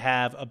narratives we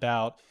have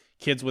about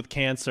kids with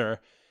cancer.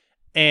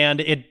 And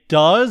it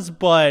does,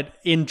 but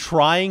in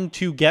trying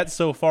to get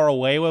so far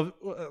away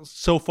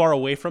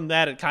from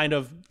that, it kind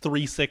of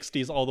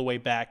 360s all the way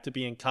back to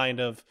being kind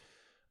of,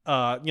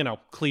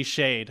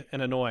 cliched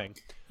and annoying.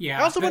 Yeah.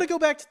 I also want to go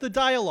back to the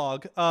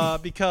dialogue,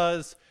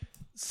 because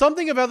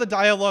something about the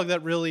dialogue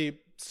that really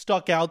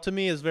stuck out to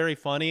me is very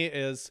funny.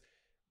 Is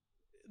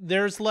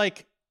there's,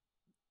 like,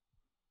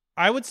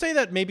 I would say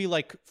that maybe,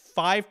 like,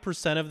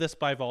 5% of this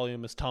by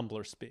volume is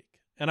Tumblr speak.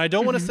 And I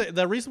don't want to say,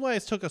 the reason why I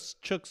took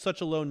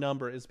such a low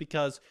number is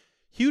because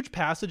huge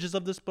passages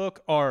of this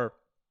book are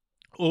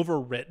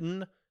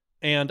overwritten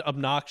and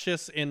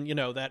obnoxious in, you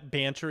know, that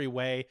bantery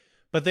way,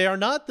 but they are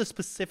not the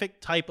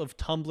specific type of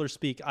Tumblr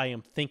speak I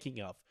am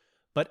thinking of.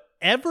 But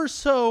ever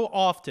so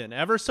often,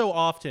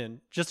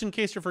 just in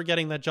case you're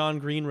forgetting that John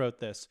Green wrote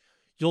this,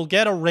 you'll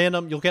get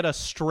a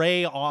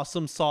stray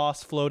awesome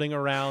sauce floating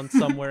around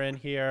somewhere in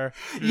here.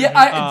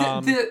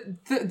 Yeah,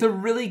 the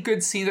really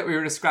good scene that we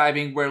were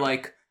describing where,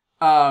 like,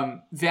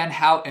 Van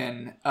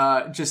Houten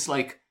just,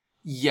 like,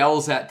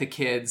 yells at the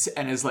kids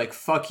and is like,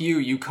 fuck you,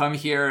 you come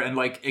here and,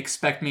 like,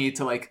 expect me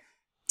to, like,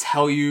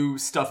 tell you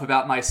stuff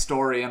about my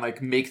story and,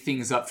 like, make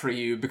things up for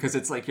you because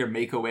it's, like, your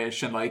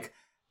Make-A-Wish, and, like,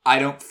 I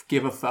don't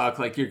give a fuck,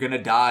 like, you're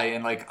gonna die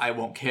and, like, I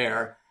won't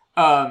care.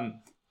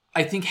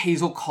 I think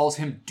Hazel calls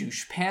him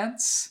douche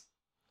pants.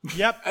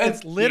 Yep,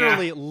 it's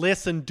literally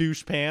listen,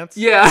 douche pants.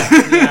 Yeah.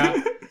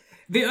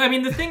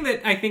 The thing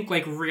that I think,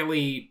 like,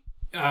 really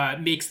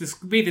made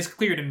this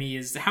clear to me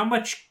is how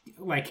much,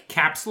 like,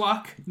 caps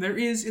lock there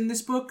is in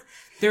this book.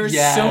 There's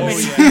so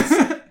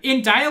many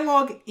in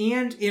dialogue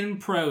and in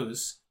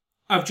prose.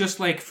 of just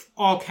like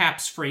all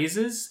caps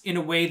phrases in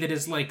a way that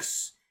is like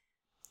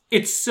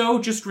it so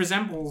just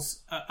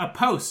resembles a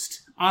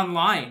post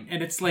online,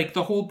 and it's like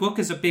the whole book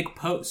is a big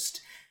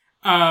post.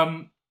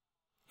 And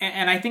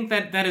I think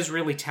that is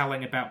really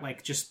telling about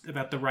like just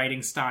about the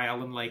writing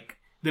style and like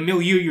the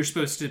milieu you're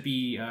supposed to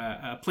be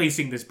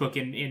placing this book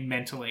in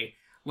mentally.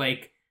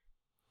 Like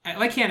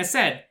Hannah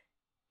said,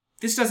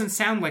 this doesn't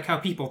sound like how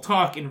people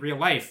talk in real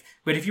life,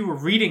 but if you were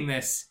reading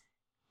this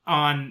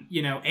on,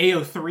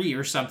 AO3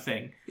 or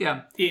something,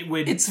 yeah, it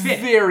would it's fit.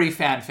 Very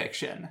fan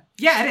fiction.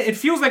 Yeah, it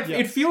feels like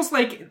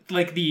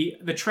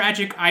the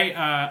tragic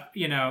AU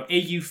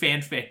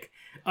fanfic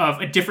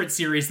of a different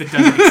series that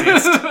doesn't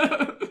exist.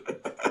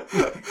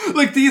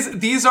 Like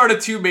these are the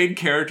two main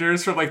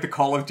characters from like the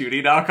Call of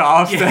Duty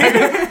knockoff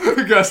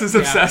that Gus is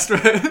obsessed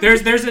with.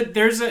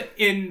 There's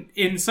a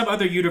in some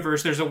other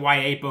universe there's a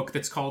YA book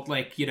that's called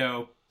like,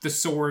 The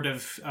Sword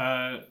of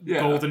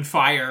Golden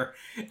Fire,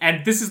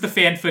 and this is the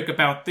fanfic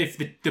about if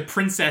the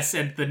princess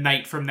and the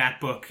knight from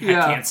that book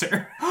had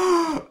cancer.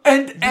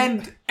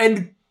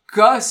 and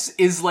Gus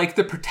is like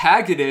the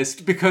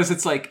protagonist because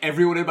it's like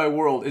everyone in my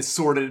world is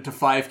sorted into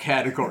 5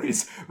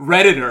 categories: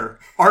 Redditor,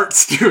 art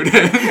student,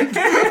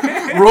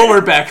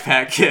 roller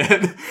backpack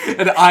kid,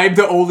 and I'm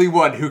the only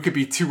one who could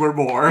be 2 or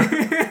more.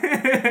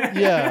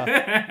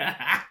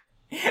 Yeah.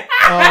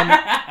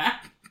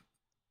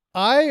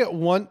 I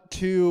want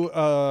to,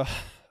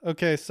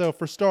 okay, so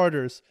for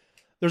starters,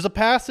 there's a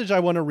passage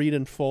I want to read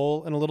in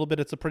full in a little bit.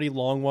 It's a pretty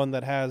long one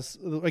that has,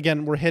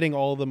 again, we're hitting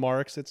all the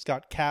marks. It's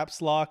got caps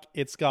lock.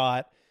 It's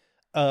got,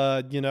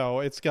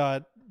 it's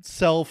got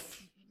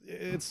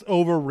it's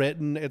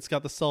overwritten. It's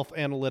got the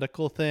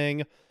self-analytical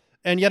thing.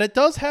 And yet it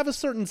does have a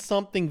certain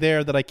something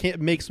there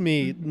that makes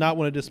me not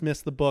want to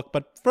dismiss the book.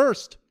 But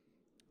first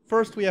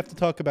we have to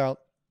talk about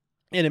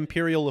An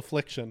Imperial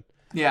Affliction.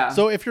 Yeah.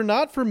 So if you're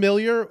not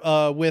familiar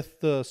with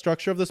the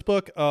structure of this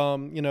book,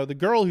 the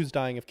girl who's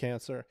dying of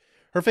cancer,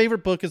 her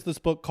favorite book is this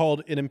book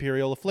called An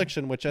Imperial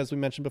Affliction, which, as we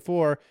mentioned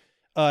before,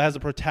 has a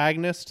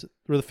protagonist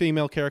where the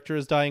female character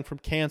is dying from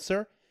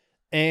cancer.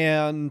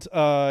 And,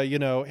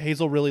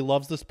 Hazel really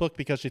loves this book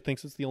because she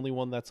thinks it's the only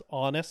one that's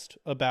honest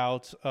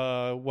about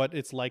what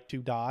it's like to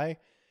die.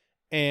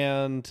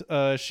 And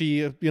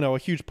she, a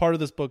huge part of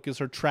this book is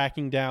her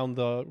tracking down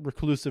the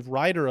reclusive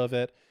writer of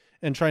it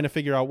and trying to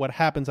figure out what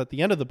happens at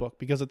the end of the book.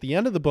 Because at the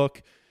end of the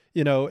book,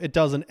 it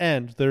doesn't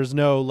end. There's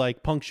no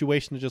like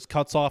punctuation that just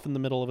cuts off in the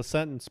middle of a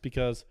sentence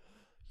because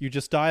you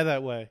just die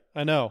that way.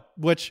 I know.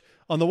 Which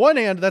on the one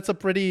hand, that's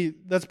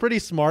pretty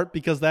smart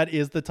because that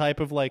is the type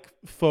of like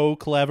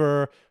faux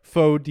clever,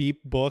 faux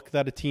deep book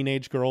that a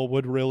teenage girl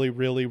would really,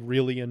 really,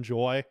 really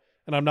enjoy.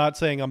 And I'm not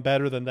saying I'm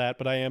better than that,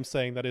 but I am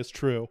saying that is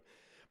true.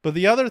 But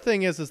the other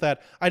thing is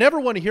that I never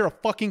want to hear a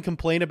fucking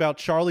complaint about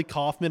Charlie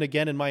Kaufman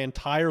again in my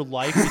entire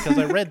life because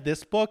I read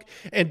this book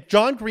and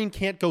John Green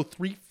can't go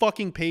 3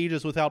 fucking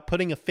pages without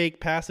putting a fake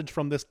passage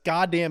from this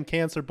goddamn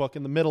cancer book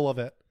in the middle of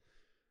it.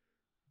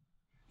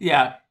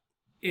 Yeah.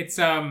 It's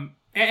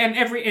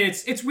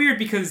it's weird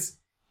because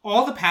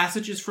all the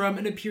passages from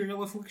An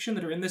Imperial Affliction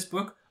that are in this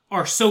book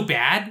are so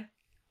bad.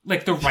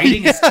 Like the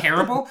writing is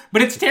terrible,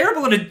 but it's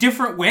terrible in a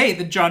different way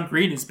than John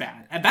Green is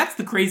bad. And that's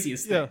the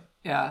craziest thing.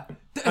 Yeah.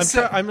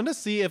 I'm going to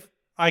see if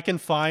I can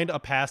find a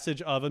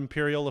passage of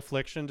Imperial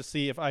Affliction to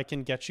see if I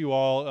can get you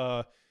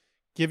all,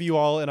 give you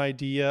all an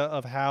idea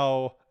of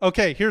how.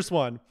 Okay, here's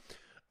one.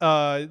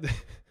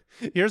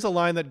 Here's a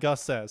line that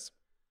Gus says.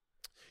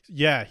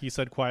 Yeah, he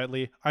said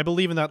quietly. I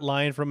believe in that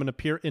line from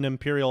an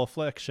Imperial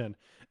Affliction.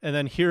 And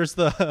then here's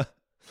the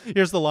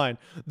line.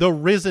 The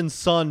risen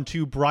sun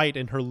too bright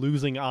in her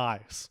losing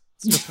eyes.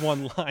 It's just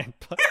one line.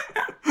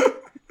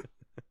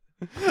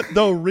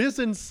 The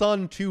risen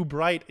sun too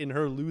bright in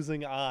her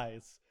losing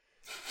eyes.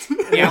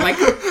 Yeah, like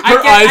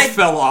her eyes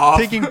fell off.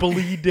 Taking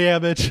bleed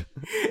damage.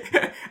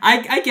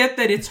 I get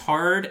that it's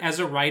hard as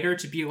a writer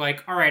to be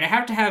like, all right, I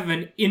have to have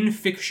an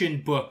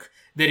in-fiction book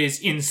that is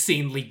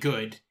insanely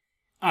good.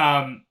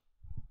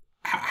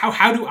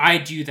 How do I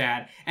do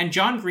that? And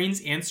John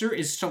Green's answer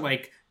is to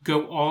like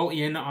go all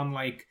in on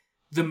like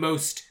the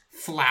most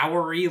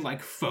flowery,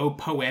 like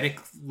faux poetic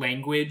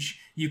language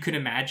you can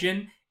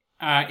imagine.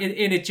 I think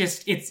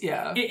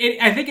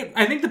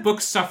the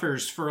book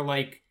suffers for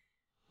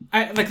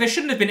there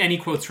shouldn't have been any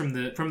quotes from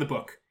the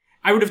book.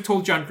 I would have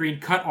told John Green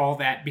cut all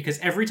that because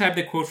every time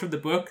they quote from the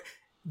book,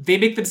 they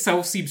make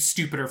themselves seem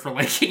stupider for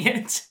liking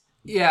it.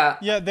 Yeah.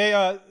 Yeah, they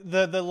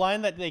the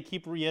line that they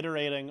keep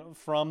reiterating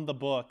from the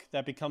book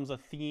that becomes a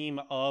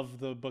theme of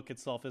the book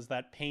itself is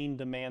that pain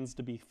demands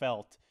to be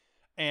felt.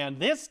 And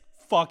this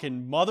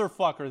fucking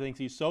motherfucker thinks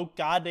he's so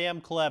goddamn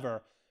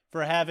clever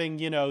for having,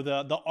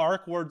 the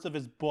arc words of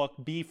his book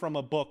be from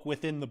a book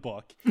within the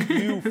book.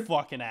 You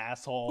fucking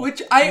asshole.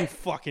 You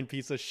fucking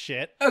piece of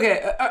shit.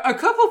 Okay, a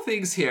couple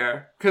things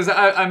here, because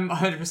I'm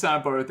 100%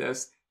 on board with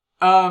this.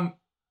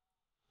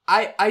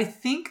 I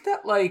think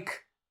that,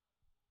 like,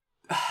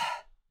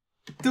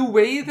 the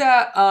way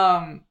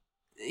that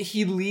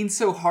he leans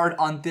so hard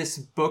on this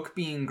book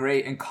being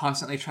great and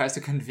constantly tries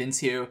to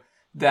convince you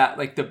that,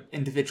 like, the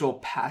individual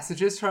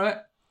passages from it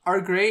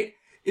are great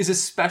is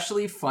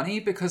especially funny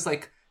because,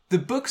 like, the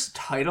book's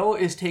title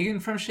is taken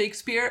from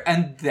Shakespeare,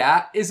 and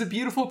that is a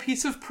beautiful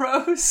piece of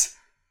prose.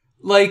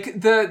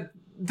 Like, the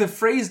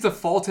phrase, "The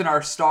Fault in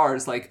Our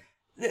Stars," like,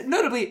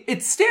 notably,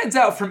 it stands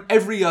out from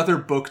every other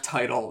book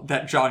title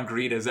that John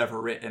Green has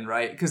ever written,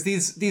 right? Because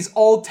these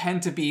all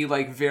tend to be,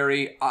 like,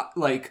 very,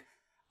 like,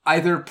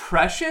 either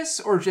precious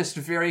or just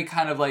very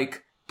kind of,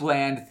 like,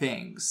 bland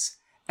things.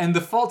 And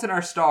 "The Fault in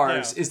Our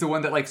Stars" is the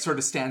one that, like, sort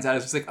of stands out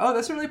as just like, oh,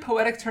 that's a really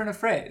poetic turn of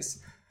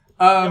phrase.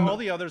 All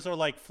the others are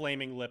like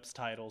Flaming Lips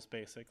titles,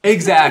 basically.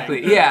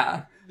 Exactly,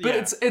 yeah.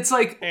 But it's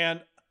like...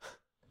 And...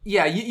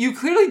 Yeah, you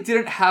clearly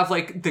didn't have,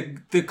 like,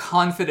 the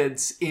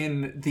confidence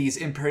in these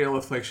Imperial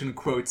Affliction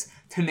quotes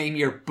to name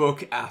your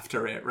book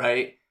after it,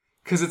 right?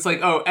 Because it's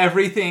like, oh,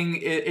 everything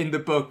in the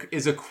book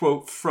is a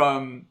quote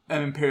from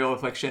an Imperial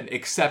Affliction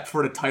except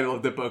for the title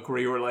of the book, where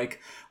you were like,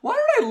 why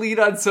don't I lean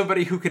on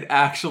somebody who could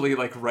actually,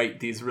 like, write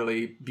these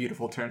really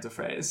beautiful turns of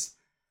phrase?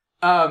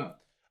 I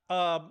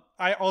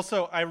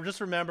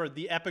just remembered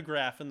the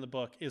epigraph in the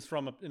book is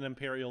from an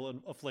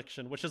Imperial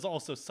Affliction, which is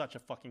also such a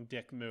fucking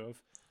dick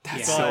move.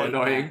 That's so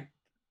annoying.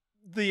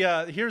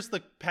 Here's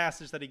the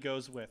passage that he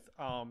goes with.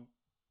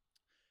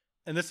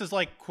 And this is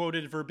like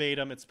quoted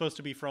verbatim. It's supposed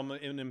to be from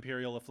an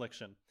Imperial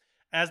Affliction.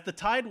 "As the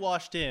tide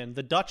washed in,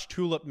 the Dutch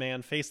tulip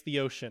man faced the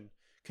ocean.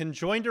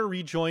 Conjoinder,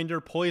 rejoinder,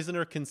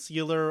 poisoner,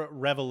 concealer,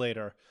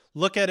 revelator.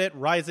 Look at it,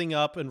 rising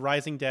up and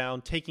rising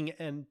down, taking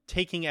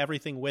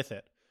everything with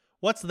it.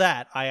 What's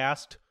that? I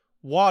asked.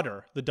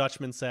 Water, the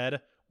Dutchman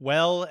said.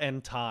 Well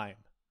and time."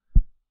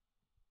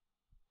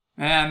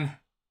 Man.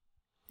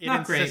 It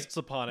Not insists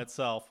great. upon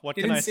itself. What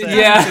can I say?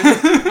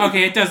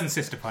 Okay, it does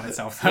insist upon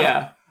itself, though.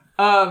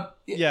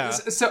 Yeah.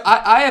 So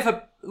I have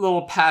a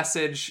little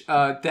passage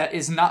that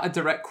is not a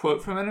direct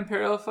quote from an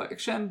Imperial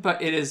Affliction,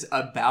 but it is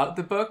about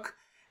the book,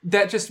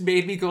 that just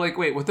made me go like,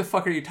 wait, what the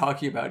fuck are you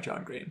talking about,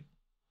 John Green?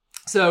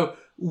 So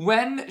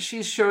when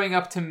she's showing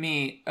up to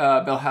meet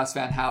Milhouse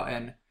Van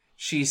Houten,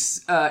 she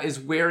is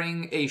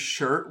wearing a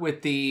shirt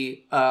with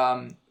the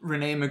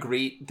Rene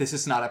Magritte "This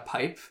Is Not a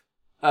Pipe"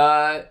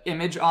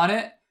 image on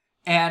it.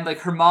 And, like,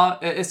 her mom,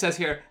 it says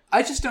here,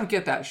 "I just don't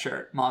get that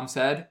shirt," Mom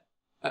said.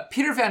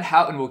 "Peter Van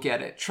Houten will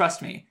get it.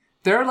 Trust me.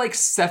 There are, like,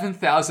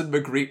 7,000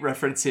 Magritte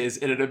references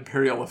in an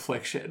Imperial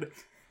Affliction."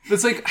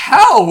 It's like,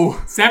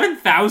 how?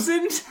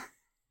 7,000?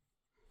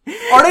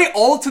 Are they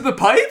all to the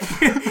pipe?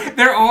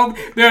 They're all...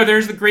 No,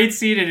 there's the great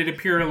scene in an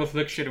Imperial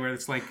Affliction where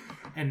it's like,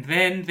 "And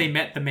then they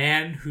met the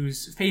man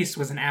whose face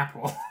was an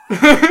apple."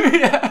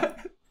 Yeah.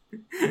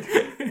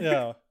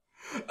 Yeah.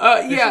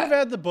 They should have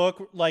had the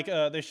book, like,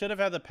 they should have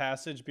had the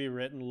passage be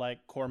written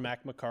like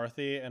Cormac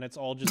McCarthy, and it's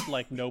all just,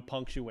 like, no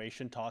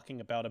punctuation talking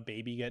about a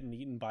baby getting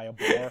eaten by a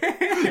boar.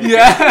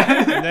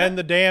 Yeah. And then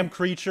the damn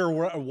creature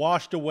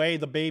washed away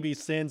the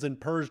baby's sins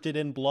and purged it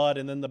in blood,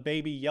 and then the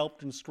baby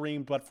yelped and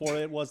screamed, but for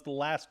it was the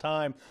last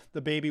time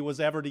the baby was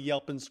ever to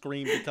yelp and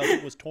scream, because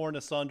it was torn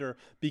asunder,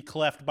 be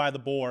cleft by the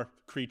boar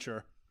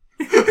creature.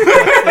 That's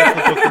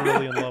the book you're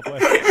really in love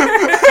with.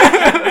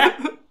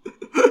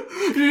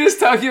 You're just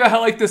talking about how,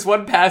 like, this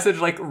one passage,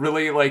 like,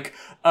 really, like,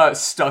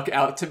 stuck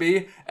out to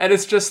me. And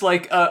it's just,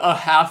 like, a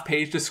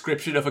half-page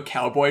description of a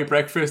cowboy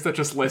breakfast that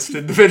just lists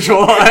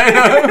individual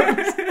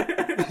items.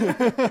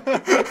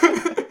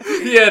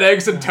 He had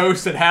eggs and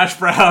toast and hash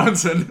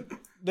browns and...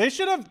 They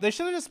should have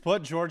just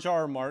put George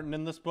R.R. Martin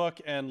in this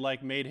book and,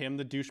 like, made him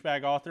the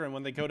douchebag author, and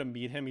when they go to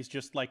meet him, he's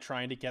just, like,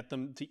 trying to get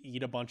them to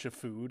eat a bunch of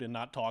food and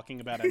not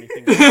talking about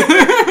anything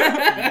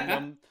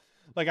else.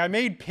 Like, "I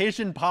made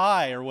pigeon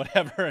pie," or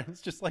whatever. And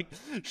it's just like,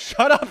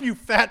 shut up, you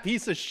fat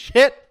piece of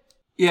shit.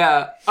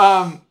 Yeah.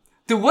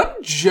 The one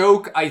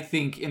joke, I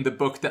think, in the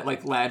book that,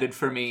 like, landed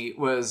for me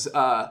was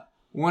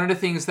one of the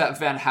things that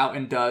Van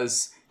Houten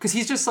does. Because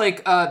he's just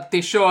like, they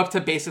show up to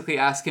basically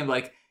ask him,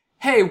 like,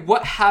 hey,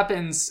 what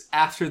happens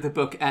after the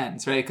book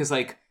ends, right? Because,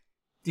 like,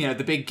 you know,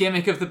 the big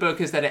gimmick of the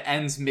book is that it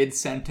ends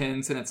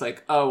mid-sentence, and it's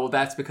like, oh, well,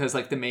 that's because,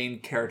 like, the main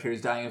character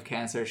is dying of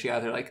cancer. She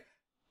either, like,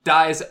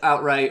 dies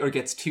outright or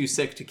gets too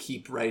sick to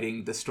keep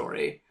writing the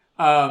story.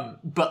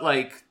 But,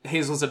 like,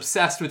 Hazel's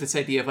obsessed with this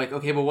idea of, like,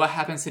 okay, well, what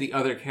happens to the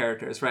other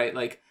characters, right?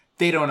 Like,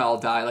 they don't all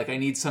die. Like, I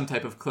need some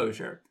type of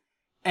closure.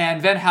 And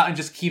Van Houten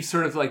just keeps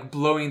sort of, like,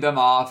 blowing them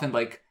off and,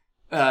 like,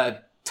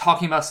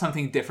 talking about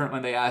something different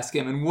when they ask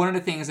him. And one of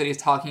the things that he's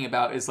talking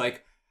about is,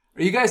 like,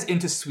 are you guys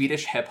into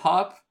Swedish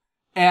hip-hop?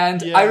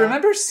 And I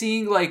remember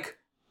seeing, like,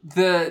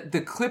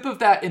 the clip of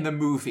that in the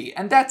movie,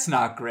 and that's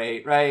not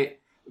great, right?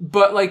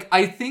 But, like,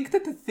 I think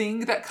that the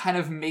thing that kind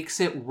of makes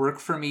it work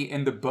for me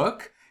in the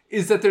book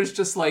is that there's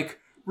just, like,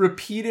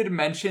 repeated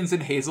mentions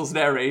in Hazel's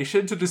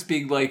narration to just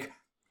being like,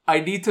 I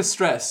need to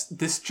stress,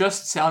 this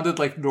just sounded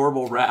like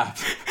normal rap.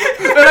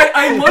 And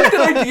I love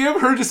the idea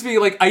of her just being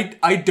like,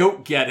 I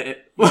don't get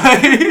it.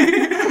 Like,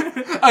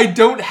 I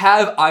don't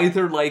have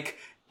either, like,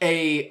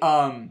 a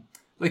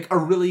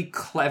really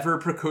clever,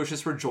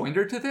 precocious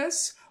rejoinder to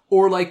this,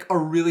 or, like, a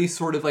really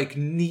sort of, like,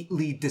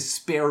 neatly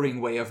despairing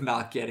way of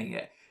not getting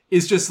it.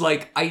 It's just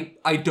like,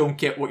 I don't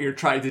get what you're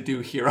trying to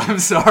do here. I'm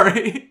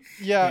sorry.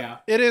 Yeah,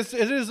 it is.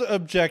 It is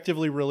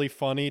objectively really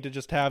funny to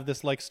just have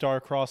this like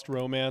star-crossed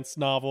romance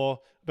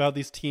novel about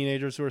these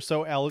teenagers who are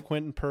so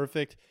eloquent and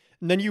perfect,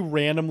 and then you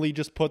randomly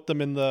just put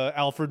them in the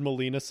Alfred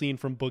Molina scene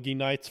from Boogie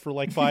Nights for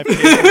like 5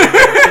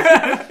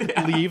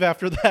 pages. Leave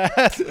after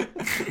that.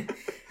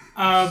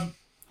 I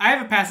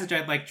have a passage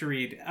I'd like to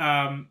read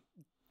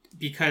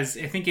because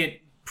I think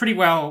it pretty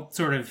well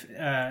sort of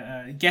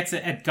gets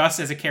at Gus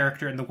as a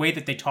character and the way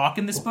that they talk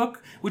in this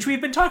book, which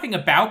we've been talking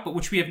about, but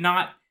which we have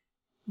not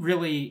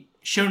really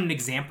shown an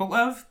example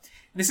of.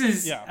 This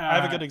is... Yeah, I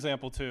have a good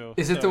example, too.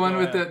 Is it the one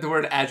with the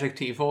word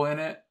adjectival in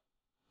it?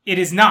 It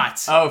is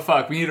not. Oh,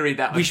 fuck. We need to read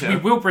that one, We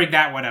will bring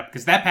that one up,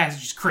 because that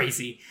passage is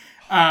crazy.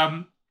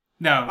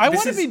 No. I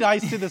want to be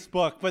nice to this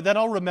book, but then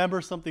I'll remember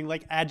something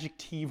like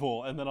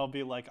adjectival, and then I'll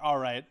be like, all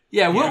right.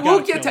 Yeah,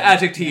 we'll get to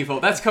adjectival.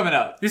 That's coming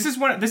up. This is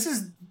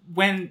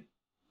when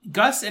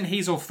Gus and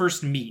Hazel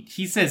first meet.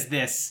 He says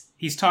this.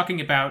 He's talking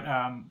about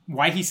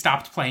why he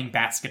stopped playing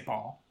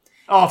basketball.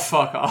 Oh,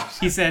 fuck off.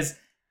 He says,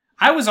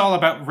 I was all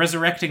about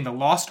resurrecting the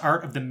lost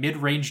art of the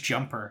mid-range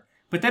jumper.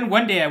 But then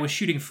one day I was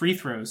shooting free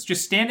throws,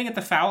 just standing at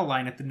the foul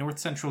line at the North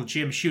Central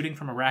gym shooting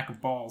from a rack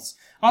of balls.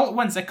 All at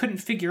once I couldn't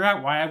figure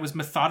out why I was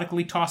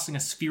methodically tossing a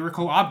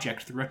spherical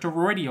object through a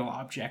toroidal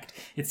object.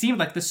 It seemed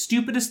like the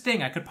stupidest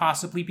thing I could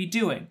possibly be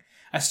doing.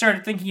 I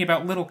started thinking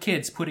about little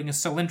kids putting a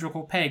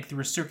cylindrical peg through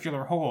a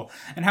circular hole,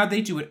 and how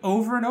they do it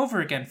over and over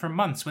again for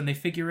months when they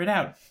figure it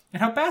out, and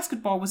how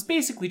basketball was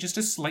basically just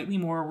a slightly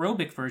more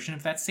aerobic version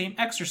of that same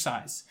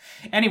exercise.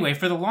 Anyway,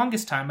 for the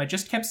longest time, I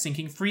just kept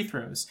sinking free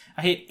throws.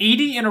 I hit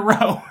 80 in a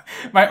row,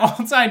 my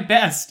all-time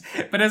best,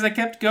 but as I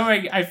kept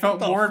going, I felt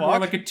more and more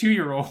like a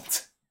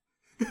 2-year-old.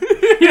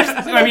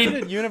 I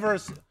mean,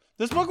 universe.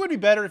 This book would be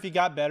better if he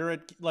got better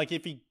at, like,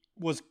 if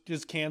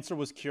his cancer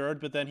was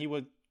cured, but then he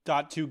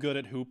got too good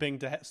at hooping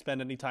to spend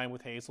any time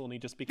with Hazel, and he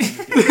just became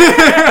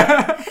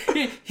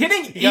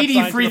hitting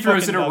 80 free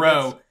throws in a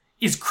row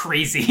is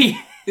crazy.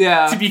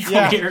 Yeah, to be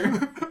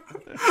clear.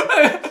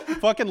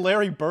 Fucking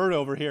Larry Bird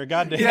over here,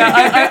 goddamn. Yeah,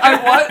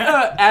 I want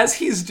as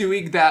he's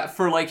doing that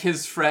for like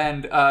his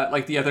friend,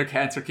 like the other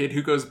cancer kid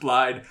who goes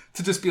blind,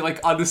 to just be like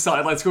on the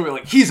sidelines going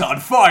like, he's on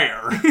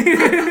fire.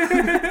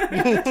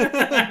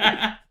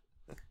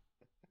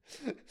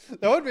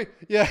 That would be,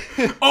 yeah.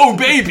 Oh,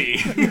 baby.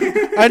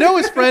 I know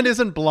his friend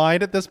isn't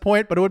blind at this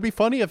point, but it would be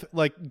funny if,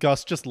 like,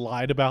 Gus just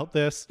lied about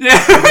this.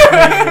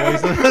 Yeah.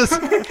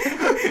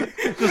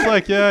 Just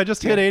like, yeah, I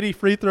just hit 80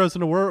 free throws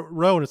in a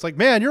row, and it's like,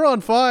 man, you're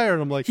on fire.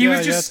 And I'm like, totally.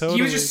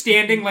 He was just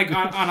standing, like,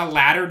 on a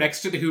ladder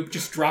next to the hoop,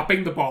 just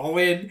dropping the ball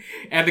in,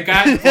 and the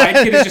blind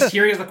kid is just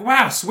here. He's like,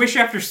 wow, swish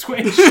after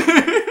swish.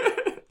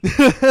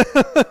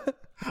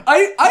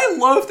 I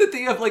love that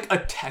they have like a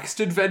text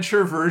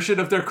adventure version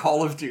of their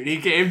Call of Duty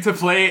game to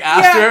play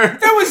after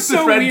that was so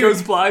the friend weird.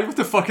 goes blind. What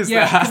the fuck is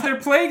that? Because they're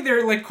playing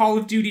their like Call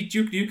of Duty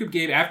Duke Nukem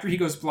game after he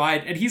goes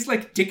blind, and he's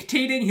like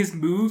dictating his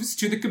moves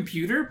to the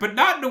computer, but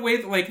not in a way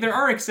that like there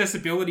are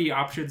accessibility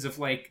options of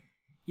like,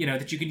 you know,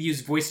 that you can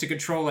use voice to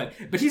control it.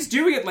 But he's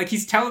doing it like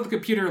he's telling the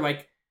computer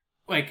like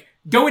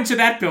go into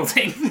that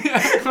building.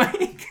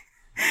 Like,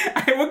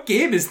 what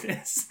game is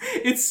this?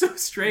 It's so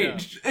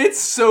strange. Yeah. It's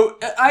so...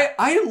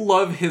 I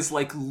love his,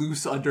 like,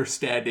 loose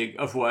understanding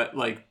of what,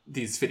 like,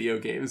 these video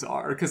games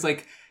are. Because,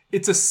 like,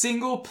 it's a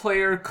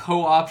single-player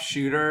co-op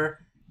shooter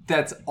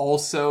that's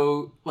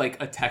also,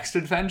 like, a text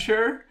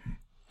adventure.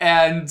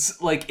 And,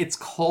 like, it's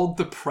called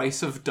The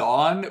Price of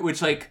Dawn,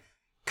 which, like,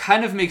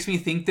 kind of makes me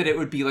think that it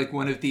would be, like,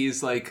 one of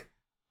these, like,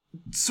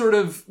 sort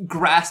of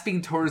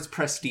grasping towards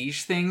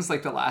prestige things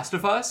like The Last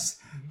of Us.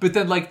 But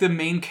then, like, the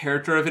main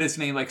character of it is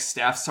named, like,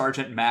 Staff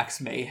Sergeant Max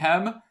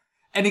Mayhem.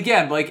 And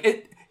again, like,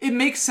 it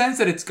makes sense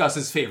that it's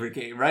Gus's favorite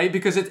game, right?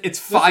 Because it's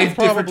 5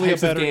 different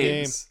types of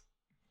games.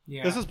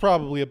 Yeah. This is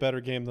probably a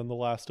better game than The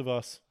Last of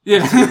Us.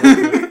 Yeah.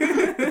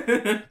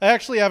 I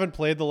actually haven't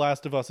played The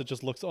Last of Us. It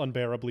just looks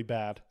unbearably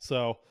bad.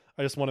 So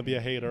I just want to be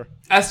a hater.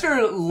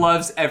 Esther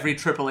loves every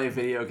AAA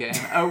video game.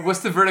 What's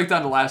the verdict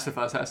on The Last of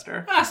Us,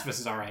 Esther? Last of Us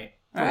is all right.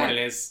 For what it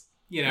is.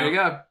 You know. There you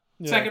go.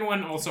 Yeah. Second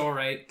one, also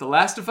alright. The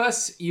Last of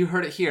Us, you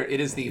heard it here. It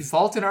is the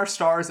Fault in Our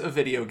Stars of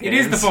video games. It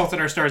is the Fault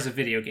in Our Stars of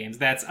video games.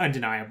 That's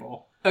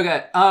undeniable.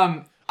 Okay,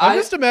 I'm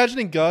just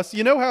imagining Gus.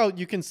 You know how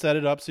you can set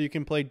it up so you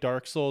can play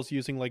Dark Souls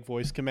using like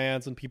voice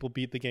commands and people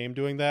beat the game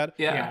doing that?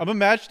 Yeah. I'm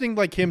imagining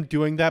like him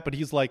doing that, but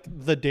he's like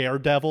the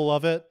daredevil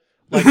of it.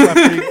 Like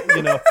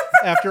after,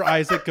 after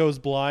Isaac goes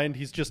blind,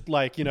 he's just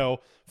like,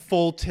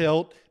 full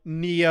tilt,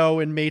 Neo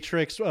in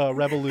Matrix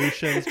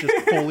Revolutions,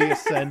 just fully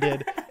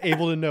ascended,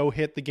 able to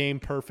hit the game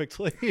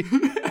perfectly.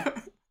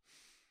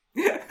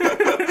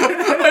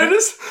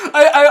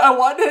 I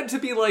want it to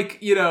be like,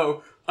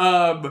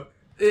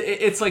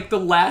 it's like the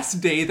last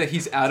day that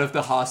he's out of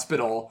the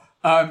hospital.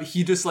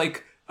 He just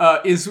like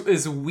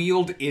is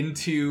wheeled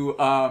into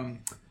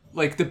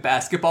like the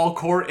basketball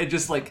court and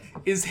just like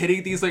is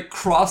hitting these like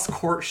cross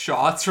court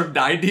shots from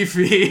 90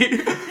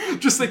 feet,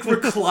 just like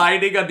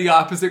reclining on the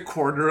opposite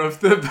corner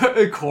of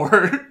the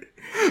court.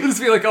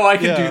 Just be like, oh, I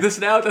can do this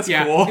now? That's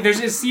cool. There's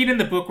a scene in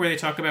the book where they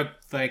talk about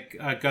like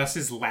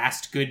Gus's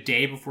last good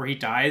day before he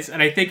dies,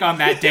 and I think on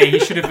that day he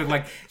should have been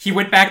like, he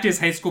went back to his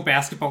high school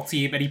basketball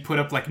team and he put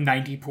up like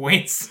 90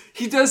 points.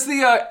 He does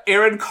the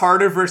Nick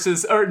Carter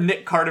versus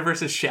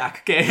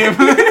Shaq game.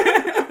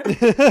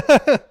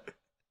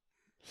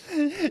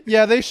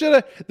 Yeah, they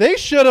should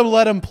have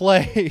let him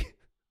play.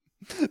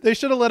 They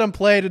should have let him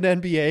play at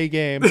an NBA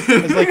game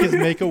as like his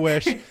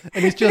Make-A-Wish, and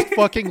he's just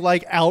fucking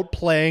like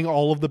outplaying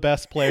all of the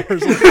best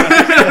players.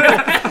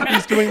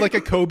 He's doing like a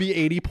Kobe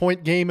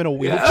 80-point game in a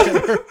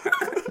wheelchair.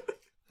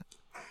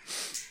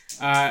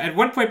 At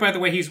one point, by the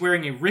way, he's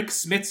wearing a Rick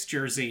Smits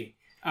jersey.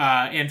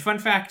 And fun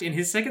fact, in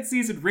his second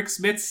season, Rick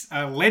Smits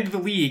led the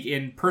league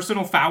in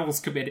personal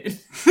fouls committed.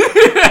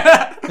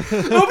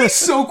 It would be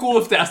so cool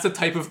if that's the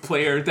type of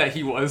player that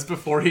he was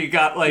before he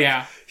got,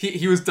 like,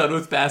 he was done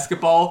with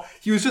basketball.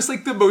 He was just,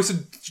 like, the most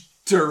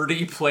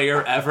dirty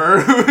player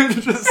ever.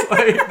 Just,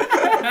 like,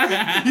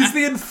 he's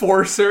the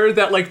enforcer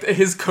that, like,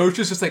 his coach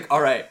is just like,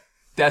 all right,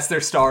 that's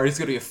their star. He's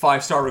going to be a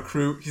 5-star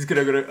recruit. He's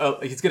going to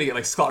get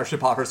like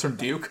scholarship offers from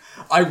Duke.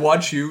 I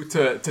want you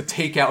to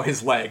take out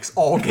his legs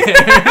all game.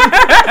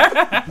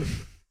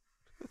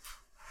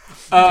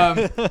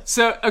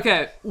 So,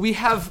 okay, we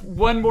have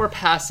one more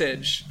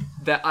passage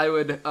that I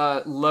would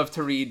love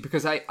to read,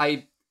 because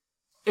I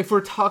if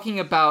we're talking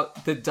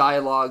about the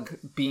dialogue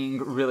being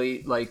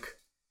really, like,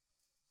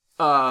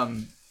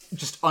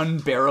 just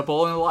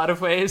unbearable in a lot of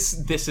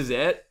ways, this is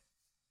it.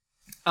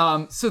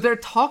 So they're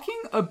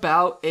talking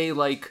about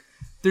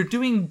they're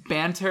doing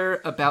banter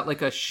about,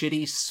 like, a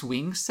shitty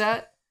swing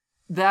set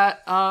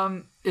that,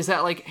 is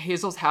at, like,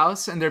 Hazel's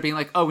house, and they're being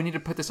like, oh, we need to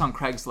put this on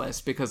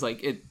Craigslist because,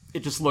 like, it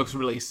just looks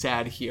really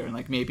sad here, and,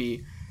 like,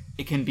 maybe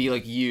it can be,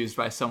 like, used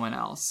by someone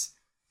else.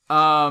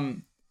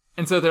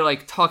 And so they're,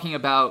 like, talking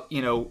about,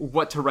 you know,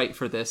 what to write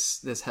for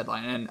this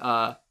headline,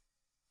 and,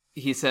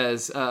 he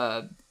says,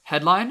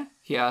 headline?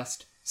 He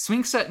asked.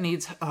 Swing set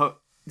needs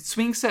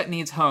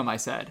home, I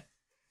said.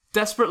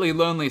 Desperately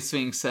lonely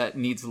swing set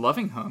needs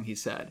loving home, he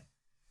said.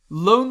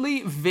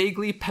 Lonely,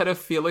 vaguely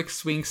pedophilic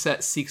swing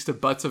set seeks the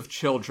butts of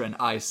children,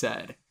 I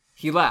said.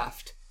 He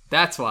laughed.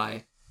 That's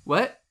why.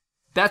 What?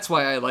 That's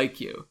why I like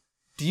you.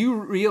 Do you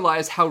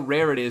realize how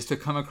rare it is to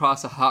come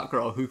across a hot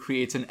girl who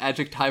creates an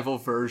adjectival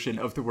version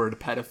of the word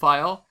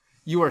pedophile?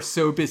 You are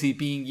so busy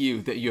being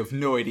you that you have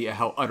no idea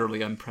how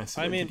utterly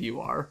unprecedented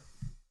you are.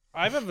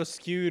 I have a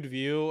skewed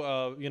view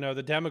of, you know,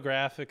 the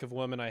demographic of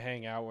women I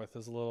hang out with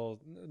is a little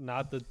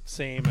not the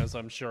same as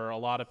I'm sure a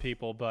lot of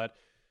people, but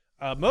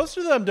most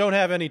of them don't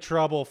have any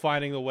trouble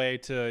finding the way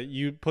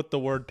to put the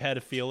word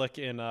pedophilic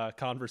in a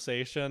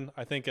conversation.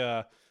 I think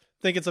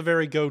it's a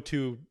very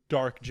go-to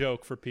dark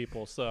joke for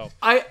people. So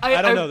I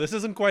don't know. This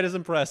isn't quite as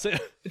impressive.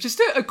 Just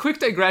a quick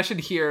digression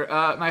here.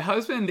 My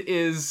husband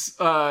is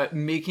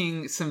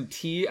making some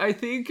tea, I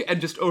think, and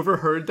just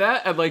overheard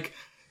that, and like,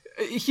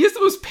 he has the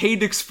most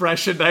pained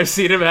expression I've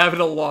seen him have in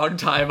a long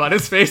time on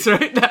his face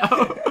right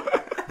now.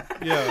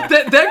 Yeah.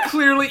 That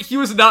clearly, he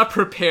was not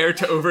prepared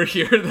to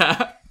overhear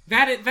that.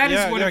 That is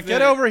one of the...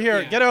 Get over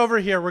here. Yeah. Get over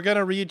here. We're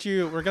gonna read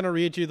you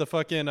the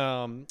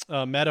fucking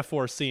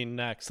metaphor scene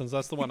next, since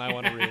that's the one I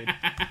want to read.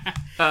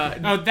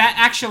 That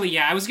actually,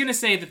 yeah. I was gonna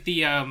say that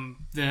the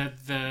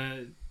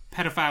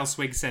pedophile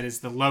swing set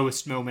is the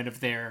lowest moment of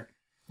their,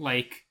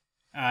 like,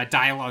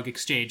 dialogue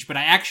exchange, but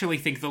I actually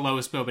think the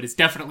lowest moment is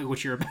definitely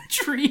what you're about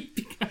to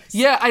read.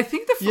 Yeah, I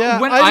think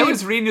when I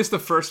was reading this the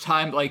first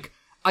time, like,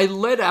 I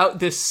let out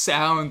this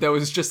sound that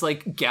was just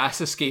like gas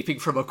escaping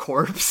from a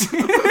corpse.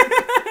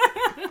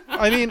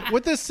 I mean,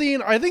 with this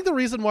scene, I think the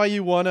reason why I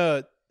want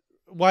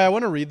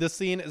to read this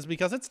scene is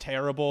because it's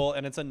terrible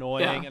and it's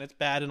annoying and it's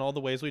bad in all the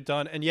ways we've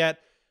done, and yet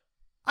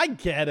I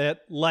get it.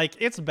 Like,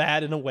 it's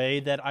bad in a way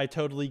that I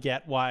totally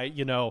get why,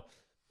 you know,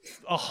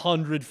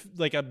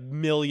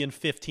 1,000,000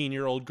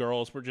 15-year-old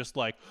girls were just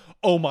like,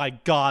 oh my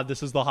god,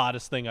 this is the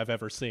hottest thing I've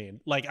ever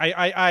seen. Like,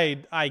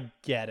 I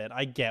get it.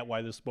 I get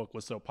why this book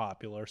was so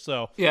popular.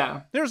 So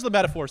yeah, there's the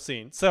metaphor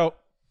scene. So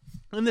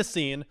in this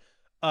scene,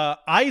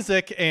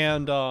 Isaac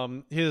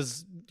and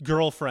his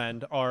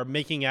girlfriend are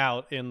making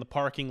out in the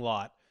parking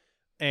lot,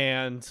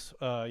 and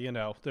you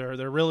know,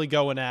 they're really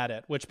going at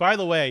it. Which, by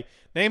the way,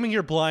 naming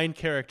your blind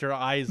character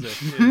Isaac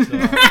is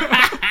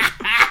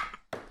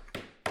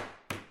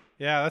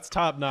yeah, that's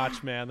top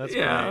notch, man. That's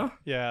great.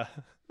 Yeah.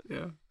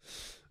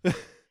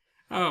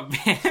 Oh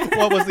man.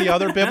 What was the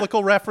other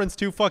biblical reference?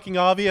 Too fucking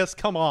obvious?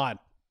 Come on.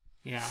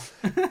 Yeah.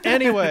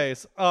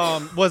 Anyways,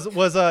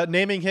 was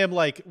naming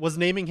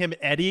him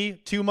Eddie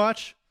too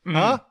much? Mm-hmm.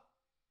 Huh?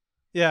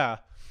 Yeah.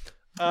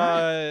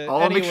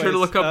 I'll make sure to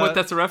look up what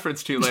that's a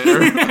reference to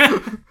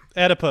later.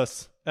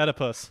 Oedipus.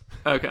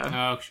 Okay.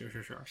 Oh,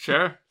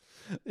 sure.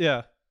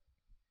 Yeah.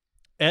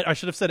 I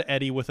should have said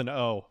Eddie with an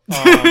O.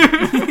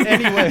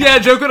 Anyway. Yeah,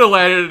 joke would have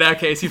landed in that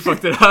case. You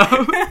fucked it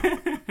up.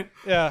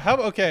 Yeah.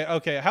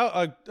 Okay.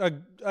 How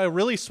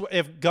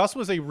if Gus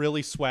was a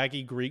really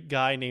swaggy Greek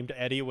guy named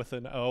Eddie with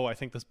an O, I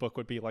think this book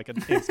would be like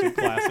an instant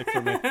classic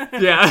for me.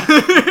 Yeah.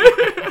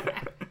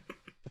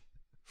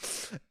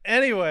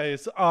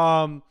 Anyways,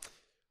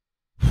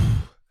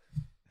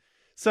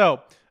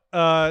 So,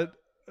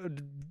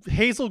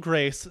 Hazel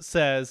Grace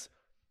says,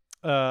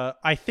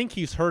 I think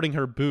he's hurting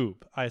her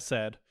boob, I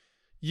said.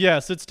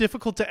 Yes, it's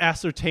difficult to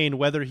ascertain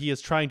whether he is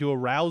trying to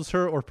arouse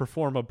her or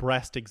perform a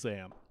breast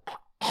exam.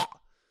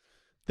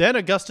 Then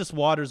Augustus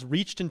Waters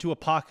reached into a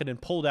pocket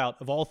and pulled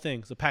out, of all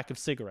things, a pack of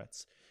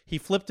cigarettes. He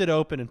flipped it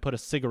open and put a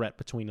cigarette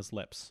between his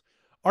lips.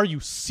 Are you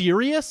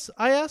serious?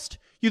 I asked.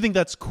 You think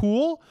that's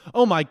cool?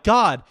 Oh my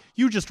God,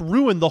 you just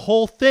ruined the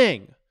whole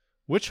thing.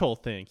 Which whole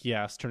thing? He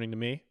asked, turning to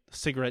me. The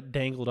cigarette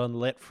dangled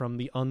unlit from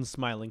the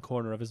unsmiling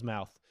corner of his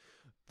mouth.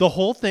 The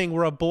whole thing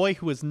where a boy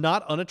who is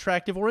not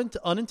unattractive or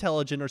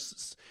unintelligent or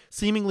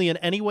seemingly in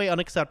any way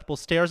unacceptable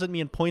stares at me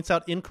and points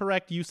out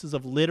incorrect uses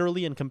of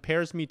literally and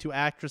compares me to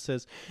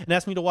actresses and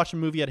asks me to watch a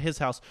movie at his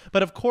house.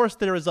 But of course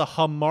there is a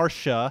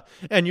hamartia,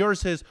 and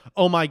yours is,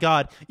 oh my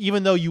God,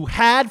 even though you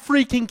had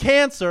freaking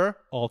cancer,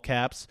 all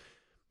caps,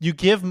 you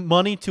give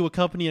money to a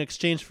company in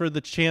exchange for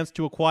the chance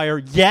to acquire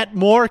yet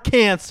more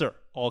cancer.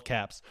 All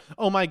caps.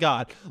 Oh my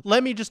God.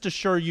 Let me just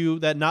assure you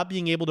that not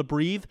being able to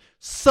breathe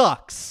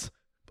sucks.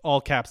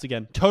 All caps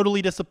again.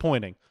 Totally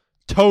disappointing.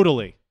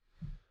 Totally.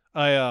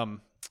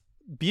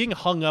 Being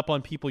hung up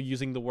on people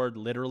using the word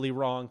literally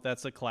wrong,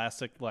 that's a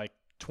classic, like,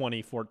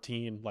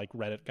 2014, like,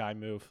 Reddit guy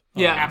move.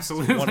 Yeah,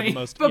 absolutely. One of the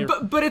most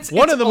but it's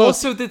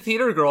also the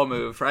theater girl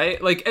move,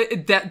 right?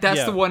 Like,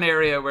 that's the one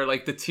area where,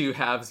 like, the two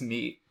halves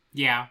meet.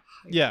 Yeah.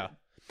 Yeah.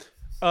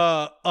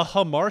 A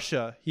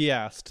hamartia, he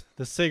asked,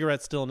 the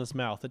cigarette still in his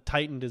mouth. It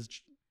tightened his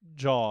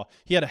jaw.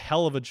 He had a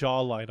hell of a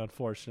jawline,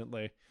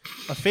 unfortunately.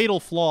 A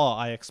fatal flaw,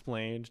 I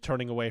explained,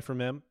 turning away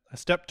from him. I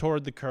stepped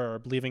toward the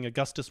curb, leaving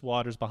Augustus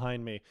Waters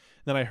behind me.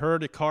 Then I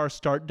heard a car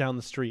start down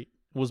the street.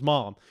 It was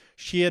Mom.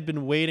 She had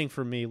been waiting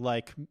for me,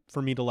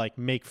 to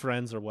make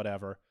friends or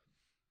whatever.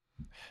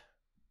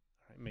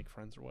 Make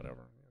friends or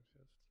whatever.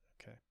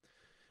 Okay.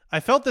 I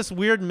felt this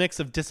weird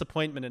mix of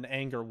disappointment and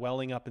anger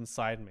welling up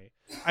inside me.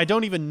 I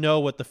don't even know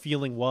what the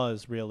feeling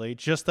was, really,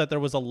 just that there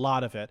was a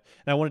lot of it,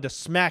 and I wanted to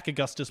smack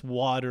Augustus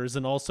Waters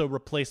and also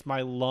replace my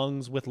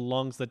lungs with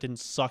lungs that didn't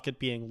suck at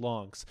being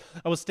lungs.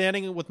 I was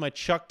standing with my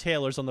Chuck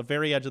Taylors on the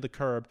very edge of the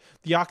curb,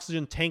 the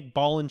oxygen tank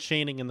ball and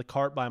chaining in the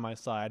cart by my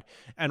side,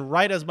 and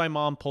right as my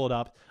mom pulled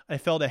up, I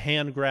felt a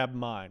hand grab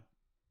mine.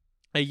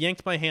 I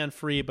yanked my hand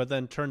free, but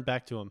then turned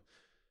back to him.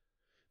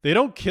 They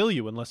don't kill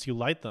you unless you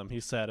light them, he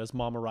said as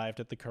Mom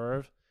arrived at the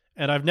curve.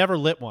 And I've never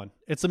lit one.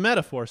 It's a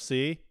metaphor,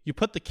 see? You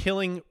put the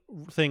killing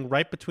thing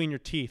right between your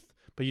teeth,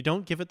 but you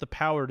don't give it the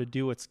power to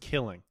do its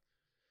killing.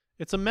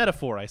 It's a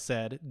metaphor, I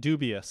said,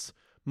 dubious.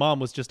 Mom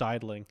was just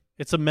idling.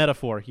 It's a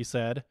metaphor, he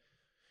said.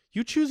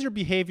 You choose your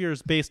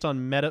behaviors based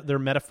on their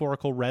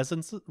metaphorical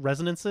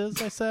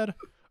resonances, I said.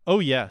 Oh,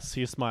 yes,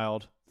 he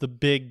smiled. The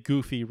big,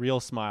 goofy,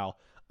 real smile.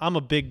 I'm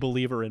a big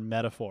believer in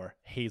metaphor,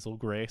 Hazel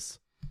Grace.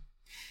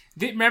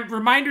 The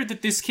reminder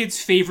that this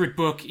kid's favorite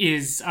book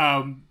is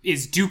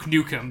Duke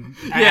Nukem.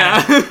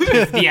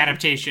 The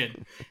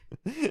adaptation.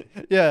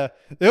 Yeah,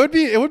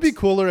 it would be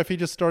cooler if he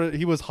just started.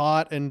 He was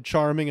hot and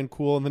charming and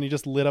cool, and then he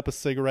just lit up a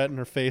cigarette in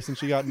her face, and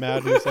she got mad.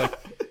 And he was like,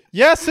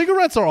 "Yeah,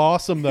 cigarettes are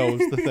awesome, though."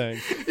 Is the thing.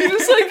 He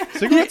just like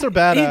cigarettes are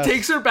badass. He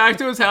takes her back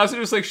to his house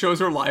and just like shows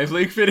her Live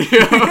Leak video.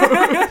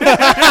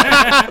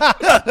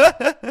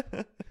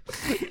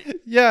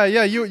 Yeah.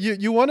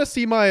 You want to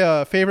see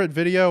my favorite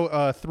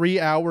video? 3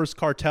 hours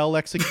cartel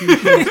execution.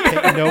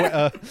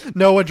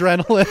 No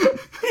adrenaline.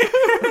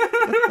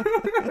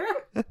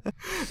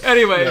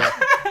 Anyway,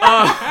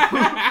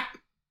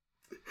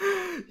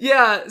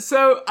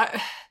 So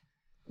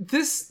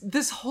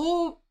this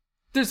whole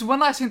there's one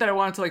last thing that I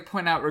wanted to like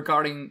point out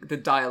regarding the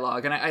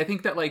dialogue, and I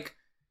think that like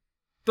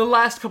the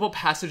last couple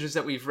passages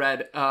that we've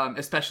read,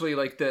 especially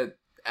like the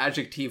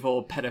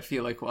adjectival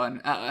pedophilic one,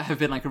 have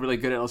been like a really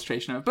good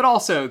illustration of it. But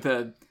also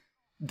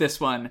this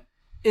one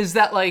is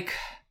that like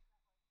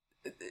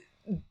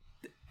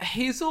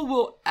Hazel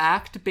will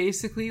act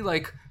basically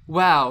like,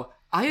 wow,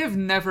 I have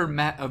never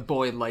met a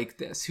boy like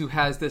this who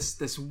has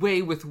this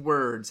way with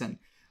words, and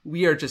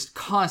we are just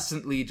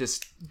constantly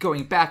just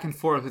going back and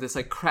forth with this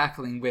like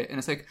crackling wit. And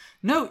it's like,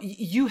 no,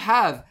 you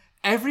have.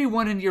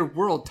 Everyone in your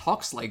world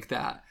talks like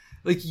that.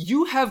 Like,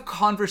 you have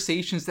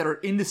conversations that are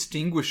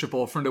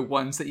indistinguishable from the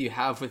ones that you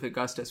have with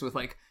Augustus, with,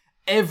 like,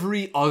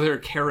 every other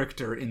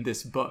character in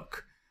this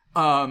book.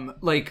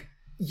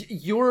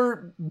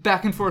 Your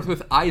back and forth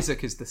with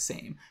Isaac is the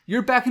same.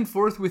 Your back and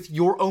forth with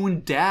your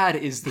own dad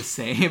is the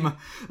same.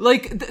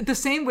 Like, the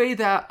same way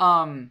that,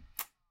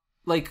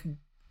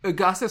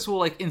 Augustus will,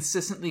 like,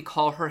 insistently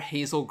call her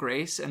Hazel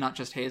Grace and not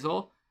just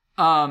Hazel.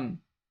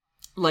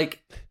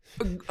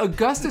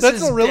 Augustus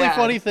That's a really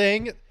funny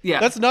thing. Yeah.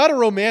 That's not a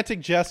romantic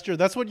gesture.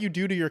 That's what you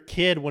do to your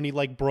kid when he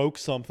like broke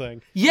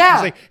something. Yeah.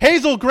 He's like,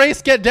 Hazel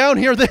Grace, get down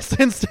here this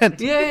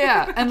instant.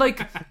 Yeah. And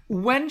like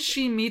when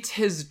she meets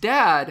his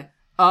dad,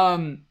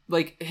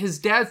 his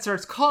dad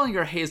starts calling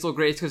her Hazel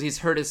Grace because he's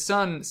heard his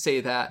son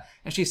say that.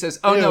 And she says,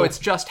 oh, no, it's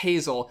just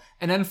Hazel.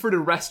 And then for the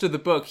rest of the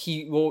book,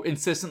 he will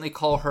insistently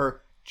call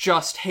her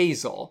just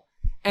Hazel.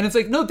 And it's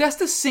like, no, that's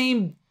the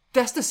same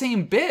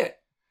bit.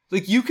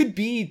 like, you could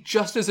be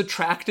just as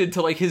attracted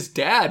to, like, his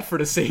dad for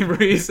the same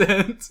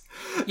reasons.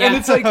 Yeah. And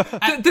it's like,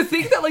 the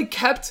thing that, like,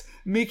 kept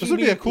making This would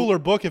be a cooler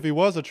book if he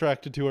was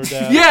attracted to her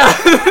dad. Yeah.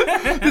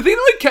 The thing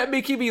that, like, kept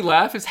making me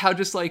laugh is how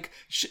just, like,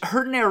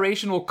 her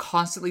narration will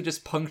constantly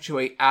just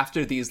punctuate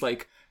after these,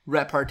 like,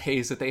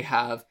 repartees that they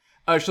have.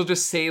 She'll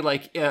just say,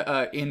 like,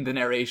 in the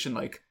narration,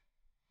 like,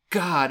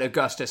 God,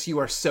 Augustus, you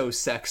are so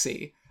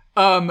sexy.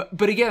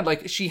 But again,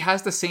 like, she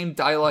has the same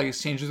dialogue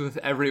exchanges with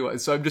everyone,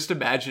 so I'm just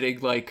imagining,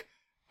 like,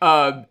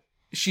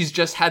 she's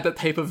just had that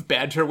type of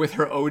banter with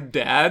her own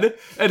dad,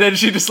 and then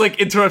she just, like,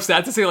 interrupts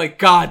that to say, like,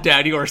 God,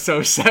 Dad, you are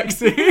so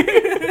sexy.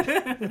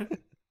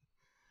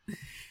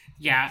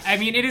 Yeah, I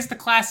mean, it is the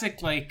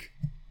classic, like,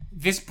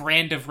 this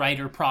brand of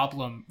writer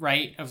problem,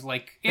 right? Of,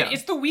 like,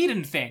 it's the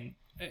Whedon thing,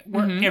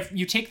 where if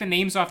you take the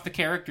names off the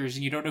characters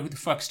and you don't know who the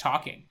fuck's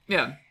talking.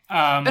 Yeah.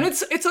 And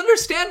it's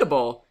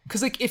understandable,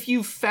 because, like, if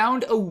you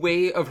found a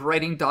way of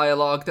writing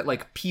dialogue that,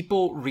 like,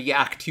 people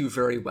react to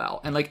very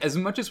well, and, like, as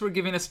much as we're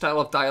giving a style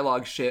of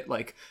dialogue shit,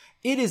 like,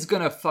 it is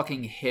gonna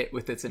fucking hit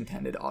with its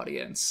intended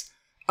audience.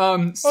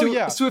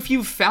 So if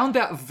you found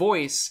that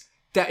voice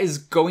that is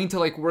going to,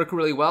 like, work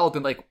really well,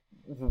 then, like,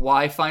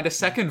 why find a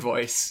second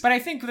voice? But I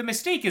think the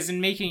mistake is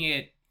in making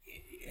it,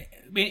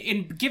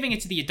 in giving it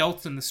to the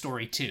adults in the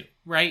story too,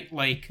 right?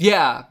 Like,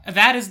 yeah,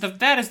 that is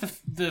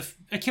the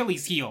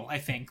Achilles heel, I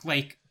think.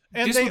 Like,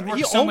 and this would work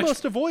he so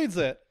almost much. avoids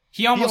it.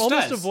 He almost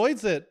does.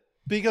 Avoids it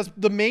because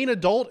the main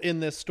adult in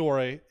this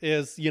story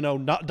is, you know,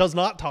 does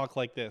not talk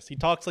like this. He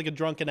talks like a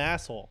drunken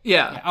asshole.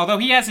 Yeah. Although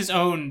he has his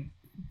own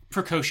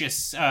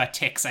precocious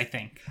tics, I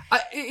think.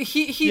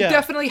 He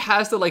definitely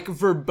has the, like,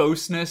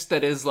 verboseness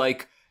that is,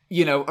 like,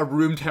 you know, a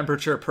room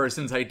temperature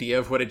person's idea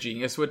of what a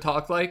genius would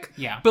talk like.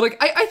 Yeah. But, like,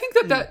 I think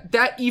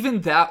that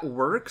even that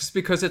works,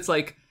 because it's,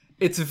 like,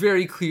 it's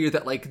very clear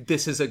that, like,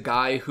 this is a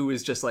guy who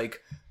is just, like,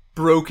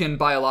 broken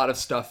by a lot of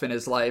stuff in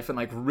his life and,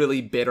 like,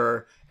 really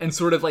bitter and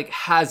sort of, like,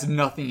 has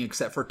nothing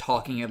except for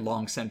talking in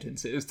long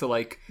sentences to,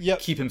 like,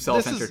 keep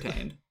himself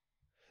entertained.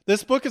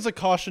 This book is a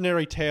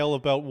cautionary tale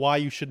about why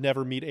you should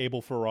never meet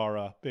Abel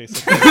Ferrara,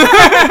 basically.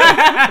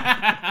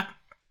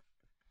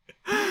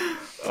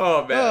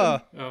 Oh,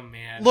 man. Oh,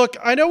 man. Look,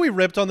 I know we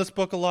ripped on this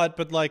book a lot,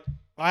 but, like,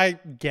 I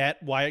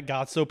get why it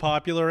got so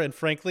popular, and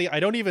frankly, I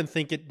don't even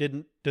think it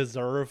didn't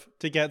deserve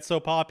to get so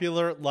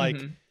popular. Like,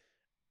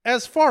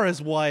 as far as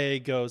YA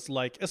goes,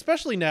 like,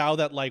 especially now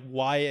that, like,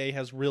 YA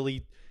has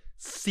really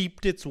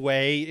seeped its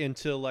way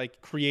into, like,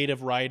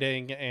 creative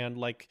writing and,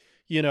 like,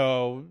 you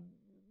know,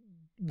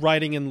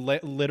 writing in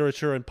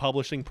literature and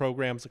publishing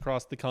programs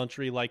across the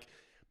country. Like,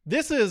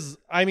 this is,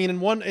 I mean,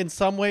 in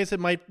some ways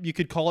you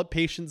could call it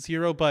patient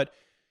zero, but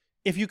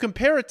if you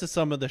compare it to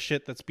some of the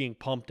shit that's being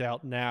pumped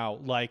out now,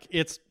 like,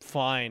 it's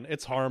fine.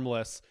 It's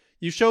harmless.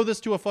 You show this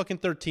to a fucking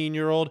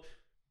 13-year-old,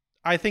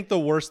 I think the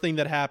worst thing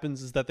that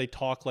happens is that they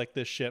talk like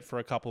this shit for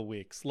a couple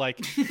weeks. Like,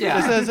 this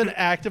isn't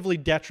actively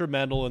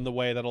detrimental in the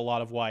way that a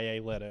lot of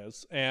YA lit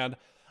is. And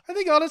I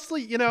think,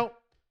 honestly, you know,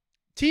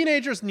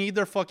 teenagers need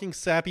their fucking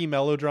sappy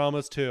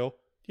melodramas too.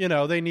 You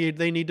know, they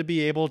need to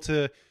be able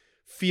to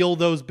feel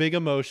those big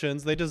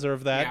emotions. They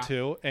deserve that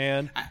too.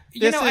 And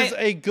this is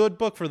a good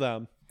book for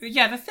them.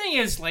 Yeah, the thing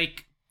is,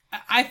 like,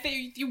 I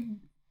think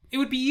it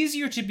would be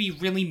easier to be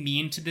really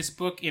mean to this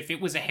book if it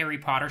was a Harry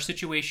Potter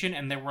situation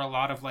and there were a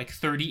lot of, like,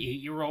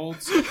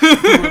 38-year-olds who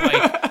were,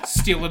 like,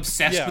 still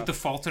obsessed with The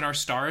Fault in Our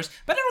Stars.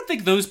 But I don't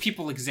think those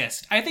people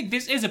exist. I think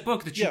this is a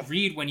book that you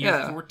read when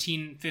you're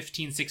 14,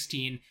 15,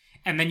 16,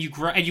 and then you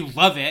grow, and you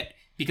love it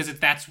because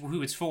that's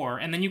who it's for,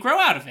 and then you grow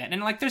out of it.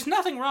 And, like, there's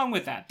nothing wrong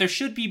with that. There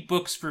should be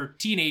books for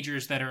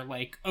teenagers that are,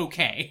 like,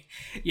 okay.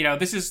 You know,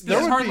 this is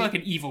hardly like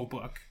an evil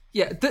book.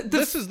 Yeah,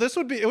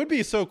 it would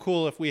be so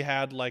cool if we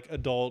had, like,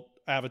 adult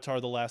Avatar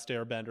The Last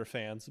Airbender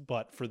fans,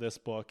 but for this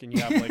book, and you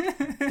have, like,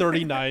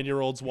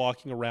 39-year-olds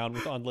walking around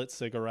with unlit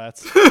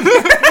cigarettes.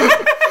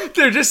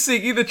 They're just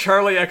singing the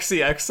Charlie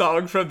XCX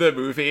song from the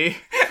movie.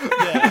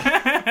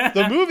 Yeah.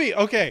 The movie,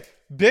 okay,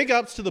 big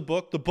ups to the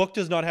book. The book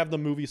does not have the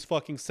movie's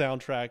fucking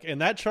soundtrack, and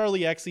that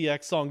Charlie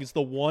XCX song is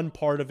the one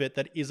part of it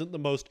that isn't the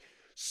most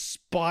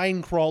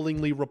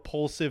spine-crawlingly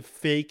repulsive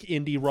fake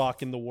indie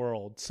rock in the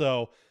world.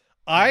 So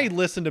I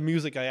listened to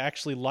music I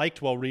actually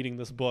liked while reading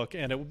this book,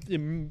 and it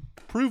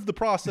improved the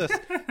process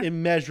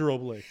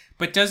immeasurably.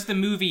 But does the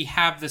movie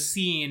have the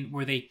scene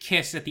where they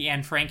kiss at the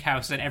Anne Frank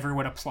house that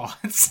everyone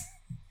applauds?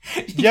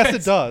 Yes,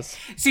 it does.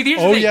 See,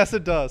 here's the thing. Yes,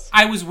 it does.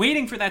 I was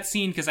waiting for that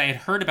scene because I had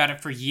heard about it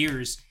for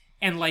years,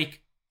 and,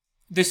 like,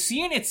 the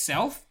scene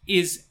itself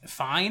is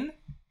fine,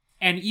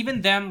 and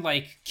even them,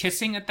 like,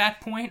 kissing at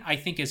that point, I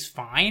think is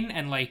fine,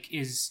 and, like,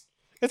 is...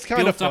 It's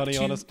kind of funny,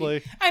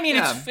 honestly. I mean,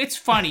 it's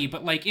funny,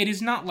 but, like, it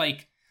is not,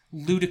 like,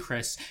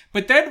 ludicrous.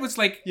 But then it was,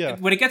 like,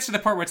 when it gets to the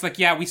part where it's like,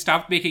 yeah, we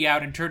stopped making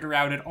out and turned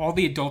around and all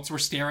the adults were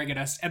staring at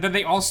us, and then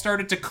they all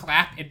started to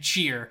clap and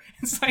cheer.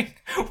 It's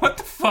like, what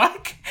the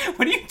fuck?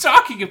 What are you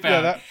talking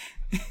about?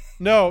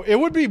 No, it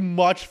would be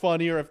much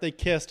funnier if they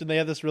kissed and they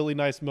had this really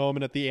nice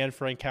moment at the Anne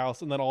Frank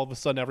house, and then all of a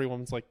sudden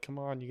everyone's like, come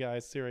on, you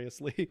guys,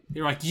 seriously.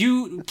 They're like,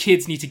 you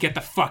kids need to get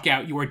the fuck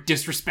out. You are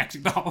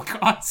disrespecting the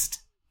Holocaust.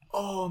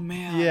 Oh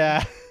man.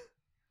 Yeah.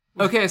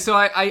 Okay, so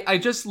I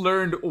just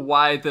learned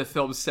why the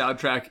film's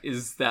soundtrack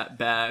is that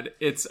bad.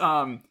 It's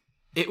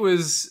it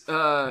was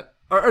or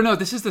no,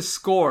 this is the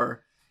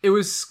score. It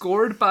was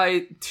scored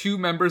by two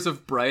members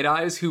of Bright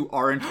Eyes who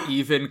aren't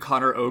even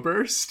Conor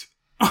Oberst.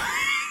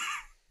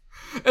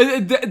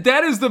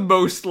 That is the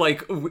most,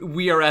 like,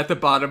 we are at the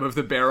bottom of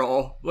the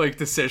barrel, like,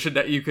 decision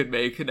that you could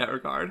make in that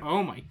regard.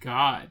 Oh my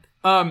god.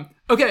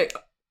 Okay,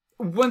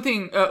 one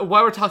thing,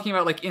 while we're talking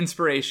about, like,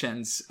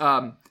 inspirations,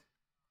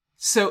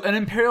 so An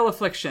Imperial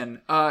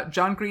Affliction,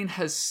 John Green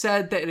has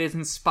said that it is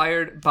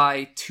inspired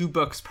by two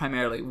books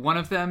primarily. One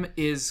of them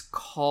is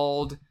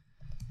called,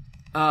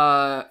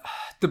 The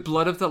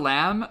Blood of the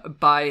Lamb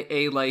by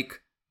a, like,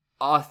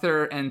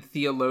 author and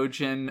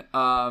theologian,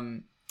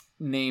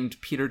 named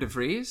Peter de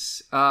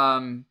Vries.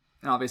 And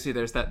obviously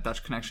there's that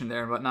Dutch connection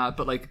there and whatnot,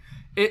 but like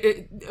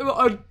it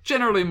a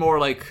generally more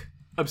like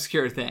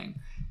obscure thing.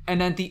 And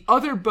then the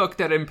other book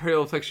that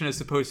Imperial Affliction is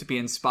supposed to be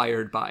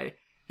inspired by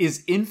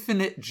is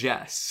Infinite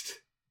Jest.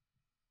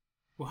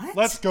 What?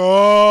 Let's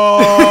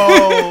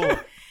go.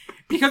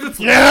 Because it's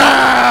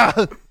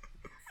Yeah.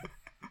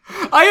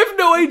 I have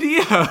no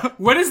idea.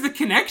 What is the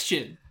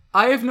connection?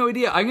 I have no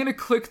idea. I'm gonna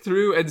click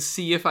through and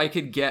see if I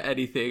could get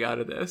anything out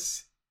of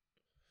this.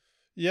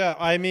 Yeah,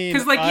 I mean,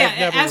 'Cause, like,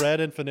 yeah, I've never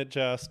read Infinite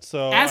Jest,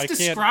 so as I can't.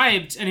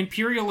 described, An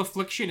Imperial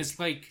Affliction is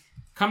like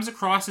comes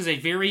across as a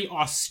very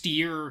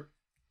austere,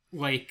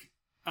 like,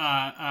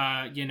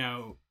 a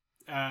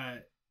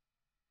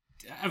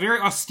very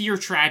austere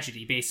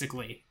tragedy,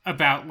 basically,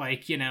 about,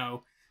 like, you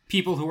know,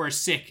 people who are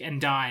sick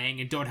and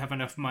dying and don't have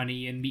enough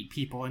money and meet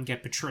people and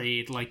get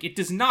betrayed. Like, it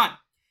does not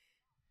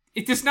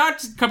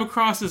come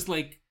across as,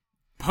 like,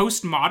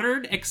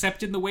 postmodern,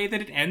 except in the way that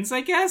it ends,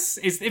 I guess?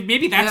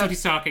 Maybe that's what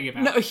he's talking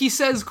about. No, he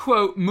says,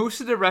 quote, most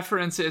of the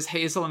references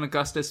Hazel and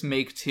Augustus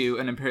make to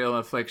An Imperial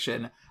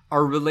Affliction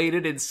are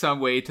related in some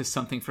way to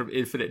something from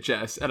Infinite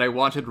Jest, and I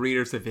wanted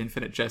readers of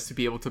Infinite Jest to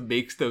be able to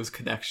make those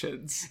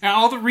connections.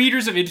 All the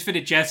readers of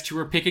Infinite Jest who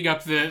are picking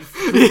up the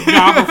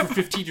novel for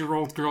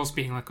 15-year-old girls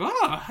being like,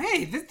 oh,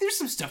 hey, there's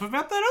some stuff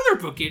about that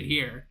other book in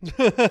here.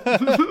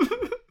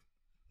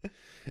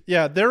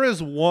 Yeah, there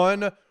is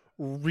one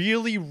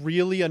really,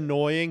 really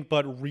annoying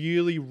but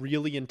really,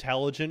 really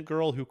intelligent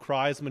girl who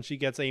cries when she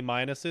gets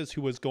A-minuses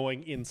who is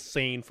going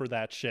insane for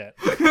that shit.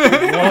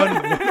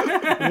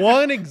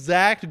 one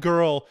exact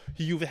girl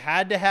who you've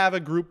had to have a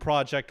group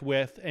project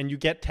with and you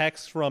get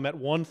texts from at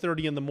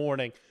 1:30 in the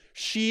morning.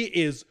 She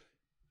is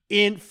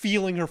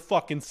feeling her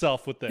fucking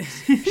self with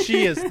this.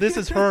 This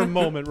is her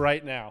moment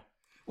right now.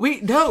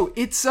 Wait, no,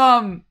 it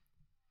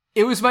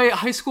was my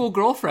high school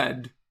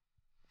girlfriend.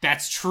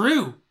 That's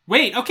true.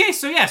 Wait, okay,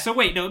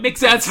 no, it makes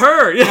sense. That's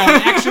her. Yeah. No,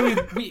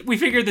 actually, we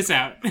figured this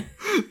out.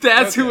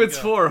 That's okay, who it's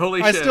for.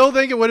 Holy shit. I still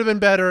think it would have been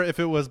better if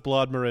it was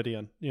Blood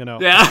Meridian, you know.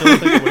 Yeah. I still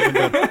think it would have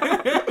been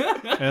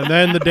better. And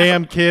then the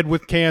damn kid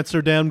with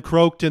cancer down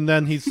croaked, and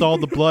then he saw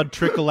the blood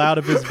trickle out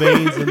of his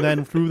veins, and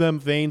then through them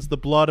veins the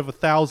blood of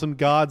 1,000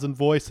 gods and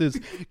voices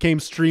came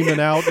streaming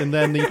out, and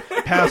then he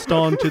passed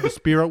on to the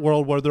spirit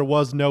world where there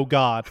was no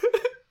god.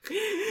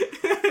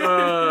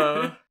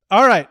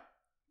 All right.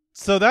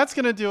 So that's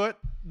going to do it.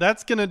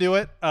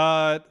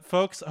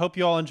 Folks, hope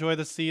you all enjoy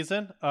the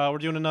season. We're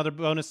doing another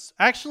bonus.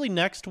 Actually,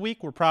 next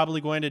week, we're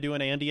probably going to do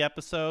an Andy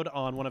episode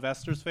on one of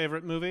Esther's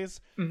favorite movies.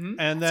 Mm-hmm.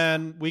 And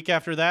then week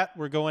after that,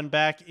 we're going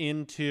back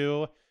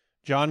into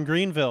John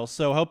Greenville.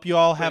 So hope you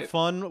all have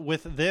fun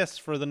with this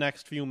for the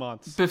next few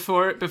months.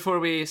 Before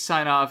we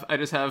sign off, I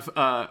just have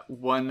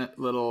one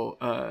little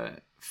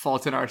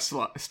Fault in Our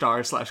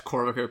Star /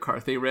 Cormac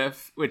Carthy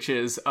riff, which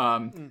is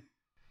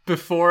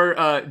before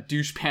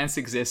douche pants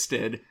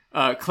existed,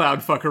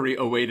 cloud fuckery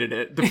awaited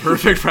it. The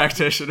perfect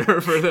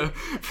practitioner for the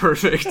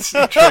perfect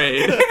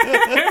trade.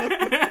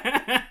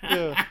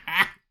 Yeah.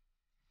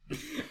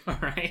 All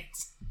right.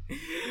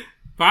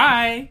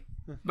 Bye.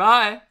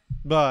 Bye.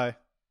 Bye.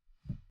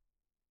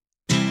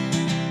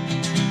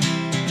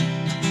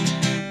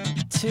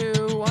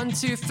 2, 1,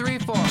 2, 3,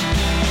 4.